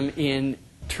ordered them in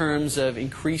terms of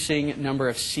increasing number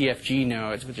of CFG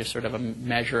nodes, which is sort of a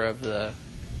measure of the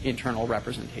internal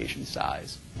representation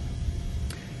size.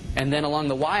 And then along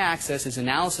the y-axis is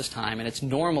analysis time, and it's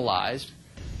normalized.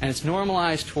 And it's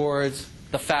normalized towards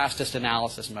the fastest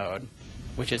analysis mode,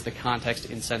 which is the context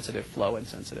insensitive, flow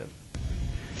insensitive.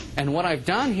 And what I've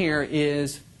done here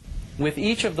is, with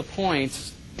each of the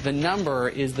points, the number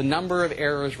is the number of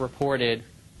errors reported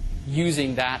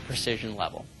using that precision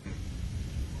level.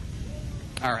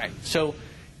 All right, so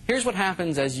here's what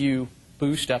happens as you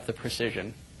boost up the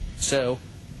precision. So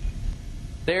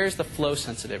there's the flow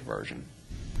sensitive version.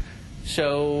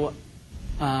 So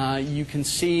you can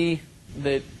see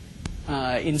that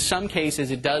in some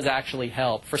cases it does actually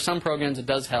help. For some programs it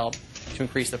does help to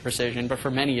increase the precision, but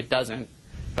for many it doesn't.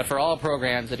 But for all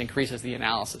programs it increases the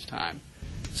analysis time,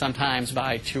 sometimes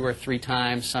by 2 or 3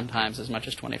 times, sometimes as much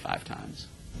as 25 times.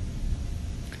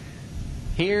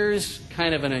 Here's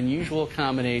kind of an unusual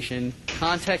combination,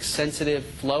 context sensitive,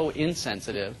 flow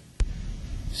insensitive.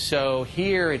 So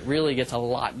here it really gets a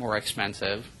lot more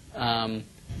expensive.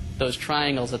 Those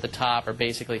triangles at the top are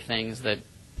basically things that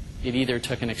it either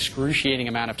took an excruciating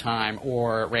amount of time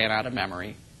or ran out of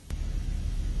memory.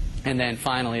 And then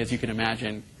finally, as you can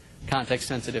imagine, context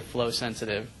sensitive, flow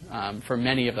sensitive. For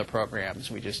many of the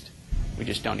programs, we just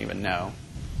don't even know.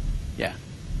 Yeah.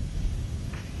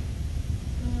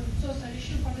 So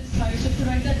solution for this slide, so to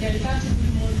write the delta should be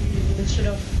more readable instead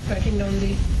of writing down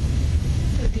the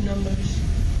the numbers?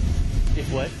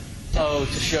 If what? Oh,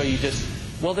 to show you just,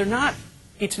 well, they're not,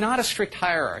 it's not a strict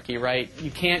hierarchy, right?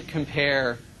 You can't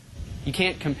compare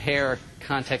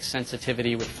context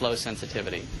sensitivity with flow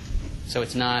sensitivity. So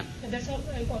it's not. And that's how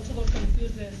I also got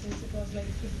confused there, since it was like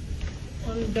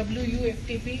on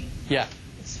WUFTP. Yeah.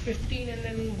 It's 15 and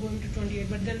then going to 28,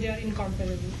 but then they are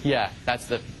incomparable. Yeah, that's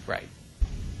the, right.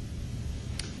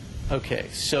 Okay,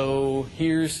 so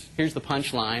here's the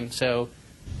punchline. So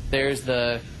there's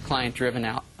the client-driven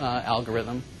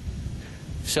algorithm.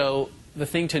 So the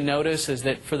thing to notice is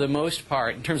that for the most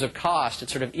part, in terms of cost,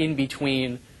 it's sort of in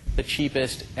between the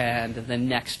cheapest and the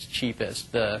next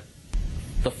cheapest, the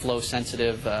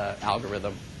flow-sensitive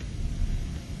algorithm.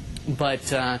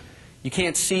 But you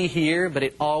can't see here, but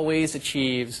it always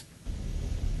achieves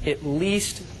at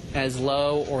least as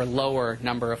low or lower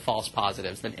number of false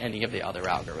positives than any of the other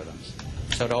algorithms.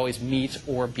 So it always meets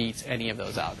or beats any of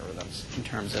those algorithms in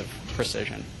terms of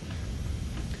precision.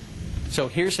 So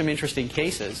here's some interesting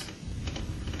cases.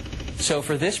 So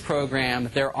for this program,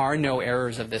 there are no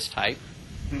errors of this type.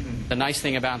 The nice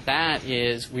thing about that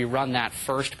is we run that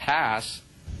first pass.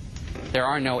 There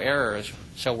are no errors,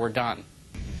 so we're done.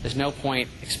 There's no point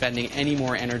expending any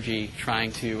more energy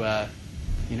trying to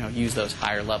use those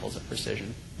higher levels of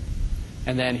precision.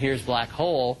 And then here's black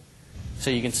hole. So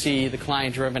you can see the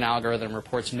client-driven algorithm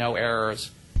reports no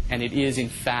errors, and it is, in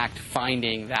fact,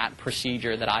 finding that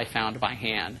procedure that I found by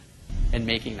hand and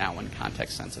making that one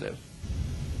context sensitive.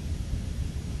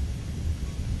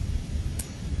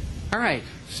 All right,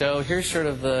 so here's sort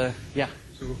of the, yeah.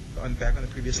 So back on the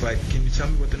previous slide, can you tell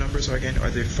me what the numbers are again?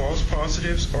 Are they false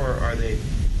positives, or are they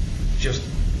just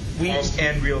false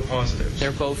and real positives?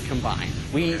 They're both combined.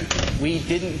 We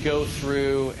didn't go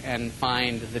through and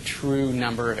find the true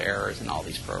number of errors in all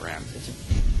these programs.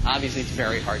 Obviously, it's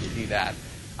very hard to do that.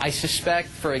 I suspect,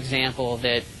 for example,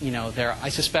 that I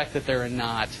suspect that there are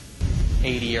not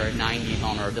 80 or 90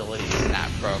 vulnerabilities in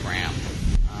that program.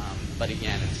 But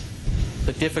again,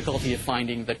 the difficulty of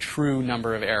finding the true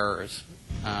number of errors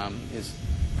is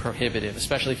prohibitive,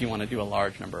 especially if you want to do a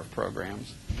large number of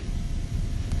programs.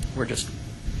 We're just,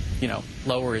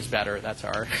 lower is better. That's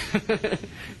our,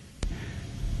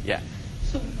 yeah.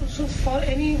 So for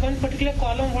any one particular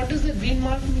column, what does the green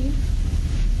mark mean?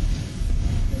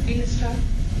 Green star,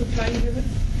 the client-driven?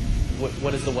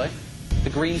 What is the what? The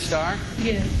green star?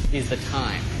 Yeah. Is the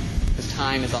time, because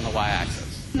time is on the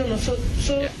y-axis. No.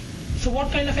 So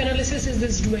what kind of analysis is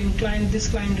this doing? This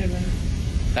client-driven?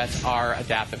 That's our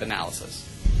adaptive analysis.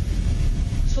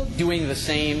 So doing the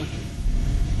same.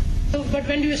 So, but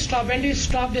when do you stop? When do you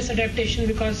stop this adaptation?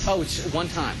 Because it's one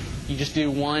time. You just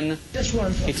do one. Just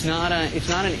one. It's not an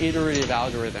iterative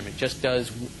algorithm. It just does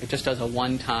a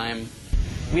one-time.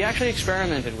 We actually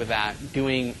experimented with that,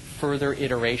 doing further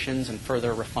iterations and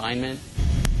further refinement,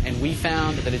 and we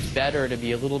found that it's better to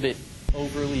be a little bit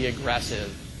overly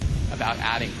aggressive about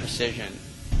adding precision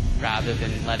rather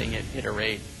than letting it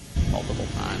iterate multiple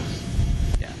times.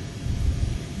 Yeah,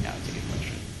 that's a good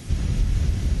question.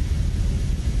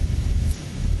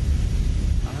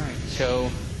 All right.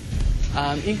 So,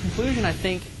 in conclusion, I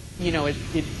think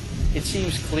it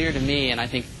seems clear to me, and I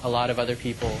think a lot of other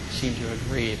people seem to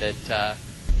agree that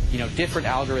different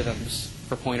algorithms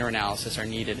for pointer analysis are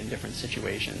needed in different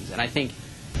situations, and I think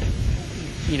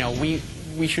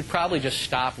we should probably just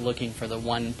stop looking for the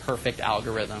one perfect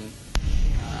algorithm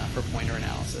for pointer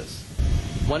analysis.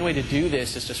 One way to do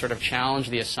this is to sort of challenge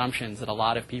the assumptions that a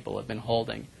lot of people have been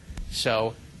holding.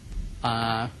 So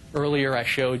earlier I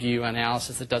showed you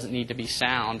analysis that doesn't need to be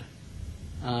sound.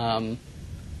 And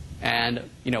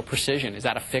precision, is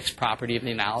that a fixed property of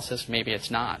the analysis? Maybe it's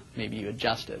not. Maybe you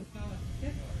adjust it.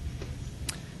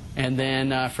 And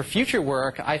then for future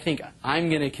work, I think I'm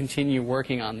going to continue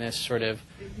working on this sort of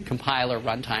compiler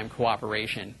runtime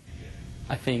cooperation.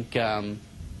 I think the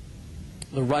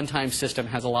runtime system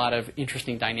has a lot of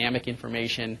interesting dynamic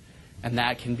information, and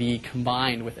that can be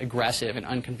combined with aggressive and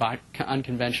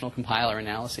unconventional compiler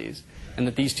analyses, and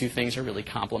that these two things are really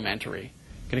complementary,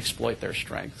 can exploit their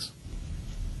strengths.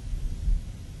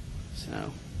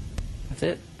 So that's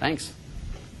it. Thanks.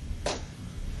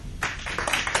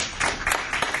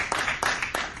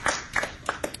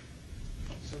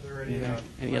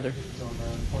 Any other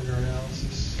on pointer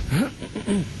analysis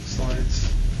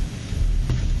slides?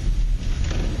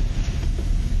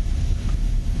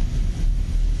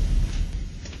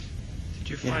 Did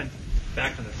you find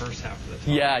back in the first half of the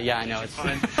talk? Yeah, I know.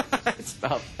 It's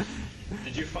tough.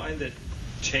 Did you find that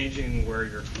changing where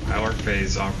your compiler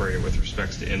phase operated with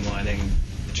respects to inlining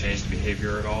changed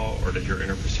behavior at all, or did your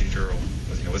interprocedural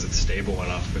was it stable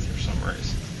enough with your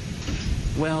summaries?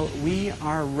 Well, we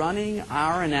are running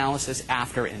our analysis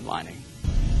after inlining.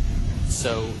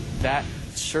 So that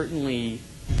certainly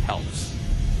helps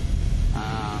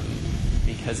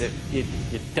because it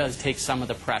does take some of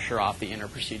the pressure off the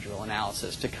interprocedural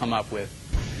analysis to come up with.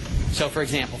 So, for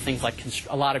example, things like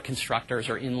a lot of constructors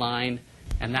are inline,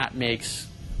 and that makes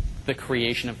the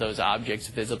creation of those objects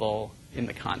visible in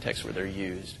the context where they're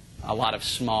used. A lot of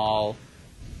small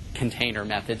container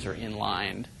methods are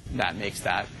inlined. That makes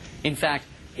that. In fact,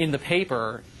 in the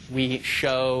paper, we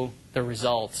show the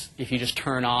results if you just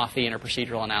turn off the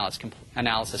interprocedural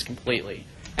analysis completely.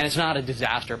 And it's not a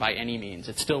disaster by any means.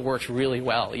 It still works really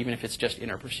well, even if it's just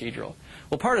interprocedural.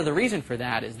 Well, part of the reason for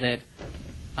that is that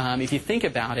if you think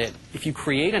about it, if you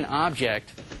create an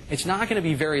object, it's not going to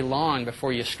be very long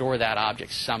before you store that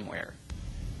object somewhere,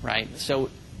 right? So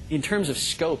in terms of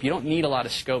scope, you don't need a lot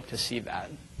of scope to see that.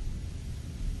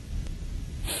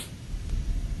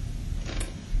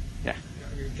 Yeah?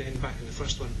 Getting back in the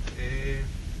first one,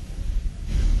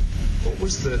 what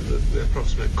was the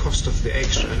approximate cost of the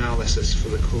extra analysis for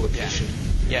the colocation?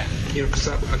 Yeah. You know, because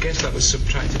I guess that was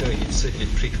subtracted out. You'd said you'd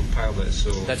pre-compile it,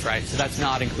 so. That's right. So that's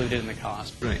not included in the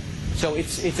cost. Right. So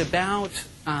it's about.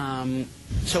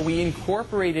 So we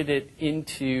incorporated it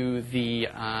into the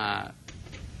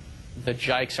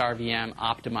JIKES RVM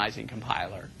optimizing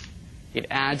compiler. It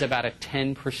adds about a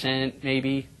 10%,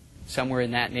 maybe somewhere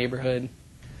in that neighborhood.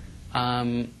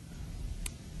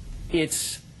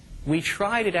 We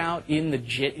tried it out in the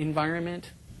JIT environment,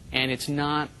 and it's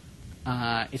not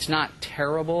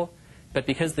terrible, but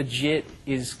because the JIT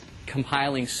is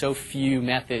compiling so few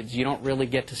methods, you don't really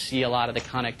get to see a lot of the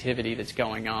connectivity that's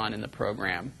going on in the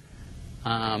program.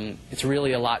 It's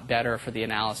really a lot better for the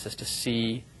analysis to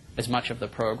see as much of the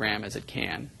program as it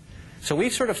can. So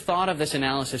we've sort of thought of this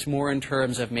analysis more in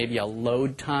terms of maybe a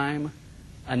load time,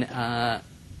 a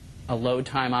load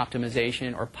time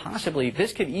optimization, or possibly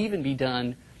this could even be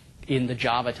done in the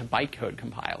Java to bytecode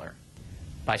compiler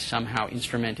by somehow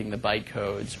instrumenting the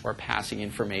bytecodes or passing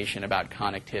information about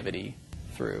connectivity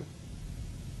through.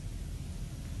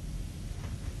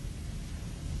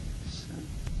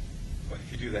 But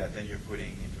if you do that, then you're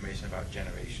putting information about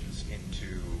generations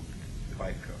into the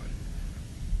bytecode.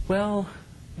 Well,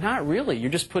 not really. You're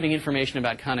just putting information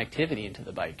about connectivity into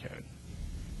the bytecode,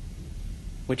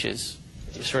 which is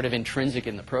sort of intrinsic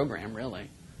in the program, really.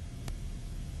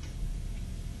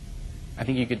 I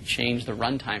think you could change the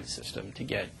runtime system to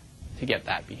get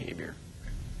that behavior.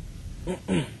 No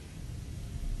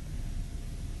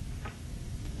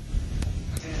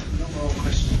more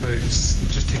questions about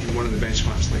just taking one of the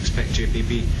benchmarks like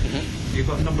SpecJPB. You've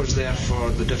got numbers there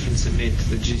for the difference it made to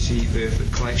the GC, the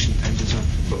collection times and so on.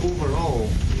 But overall,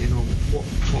 you know, what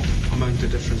amount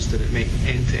of difference did it make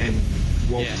end-to-end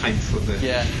walk time for the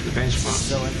benchmark?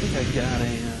 So I think I got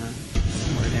a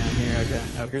somewhere down here.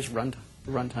 Here's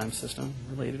runtime system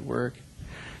related work.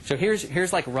 So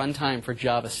here's like runtime for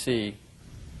Java C.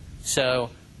 So,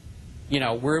 you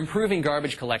know, we're improving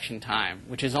garbage collection time,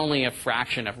 which is only a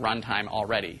fraction of runtime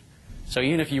already. So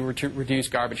even if you were to reduce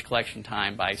garbage collection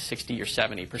time by 60 or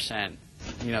 70%,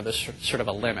 you know, there's sort of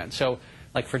a limit. So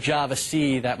like for Java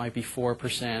C, that might be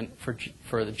 4%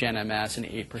 for the GenMS and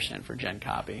 8% for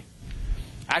GenCopy.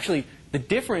 Actually, the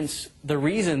difference, the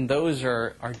reason those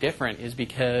are different is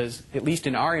because, at least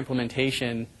in our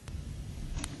implementation,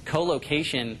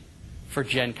 colocation for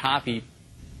GenCopy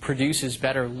produces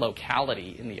better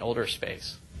locality in the older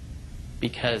space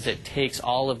because it takes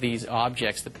all of these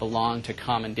objects that belong to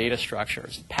common data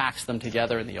structures, packs them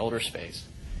together in the older space.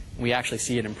 We actually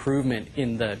see an improvement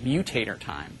in the mutator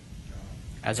time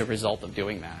as a result of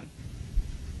doing that.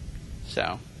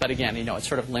 So, but again, you know, it's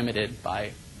sort of limited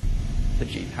by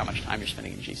how much time you're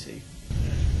spending in GC.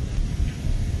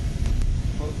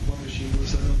 What machine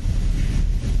was that on?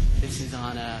 This is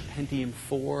on a Pentium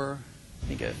 4, I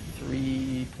think a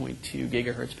 3.2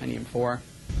 gigahertz Pentium 4.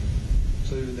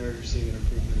 So even there you're seeing an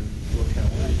improvement in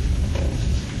locality?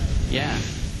 Yeah.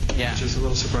 Which is a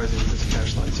little surprising because the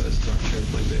cache line sizes aren't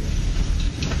terribly big.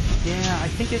 Yeah, I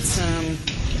think it's,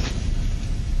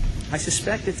 I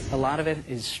suspect a lot of it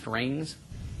is strings.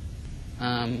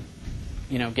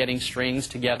 You know, getting strings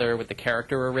together with the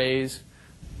character arrays,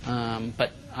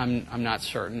 but I'm not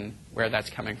certain where that's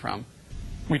coming from.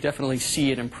 We definitely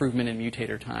see an improvement in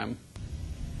mutator time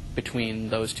between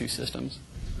those two systems.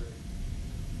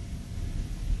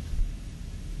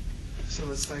 So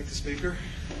let's thank the speaker.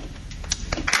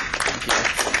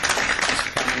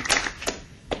 Thank you.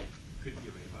 Could be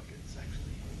array buckets,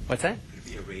 actually. What's that? Could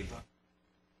be array buckets.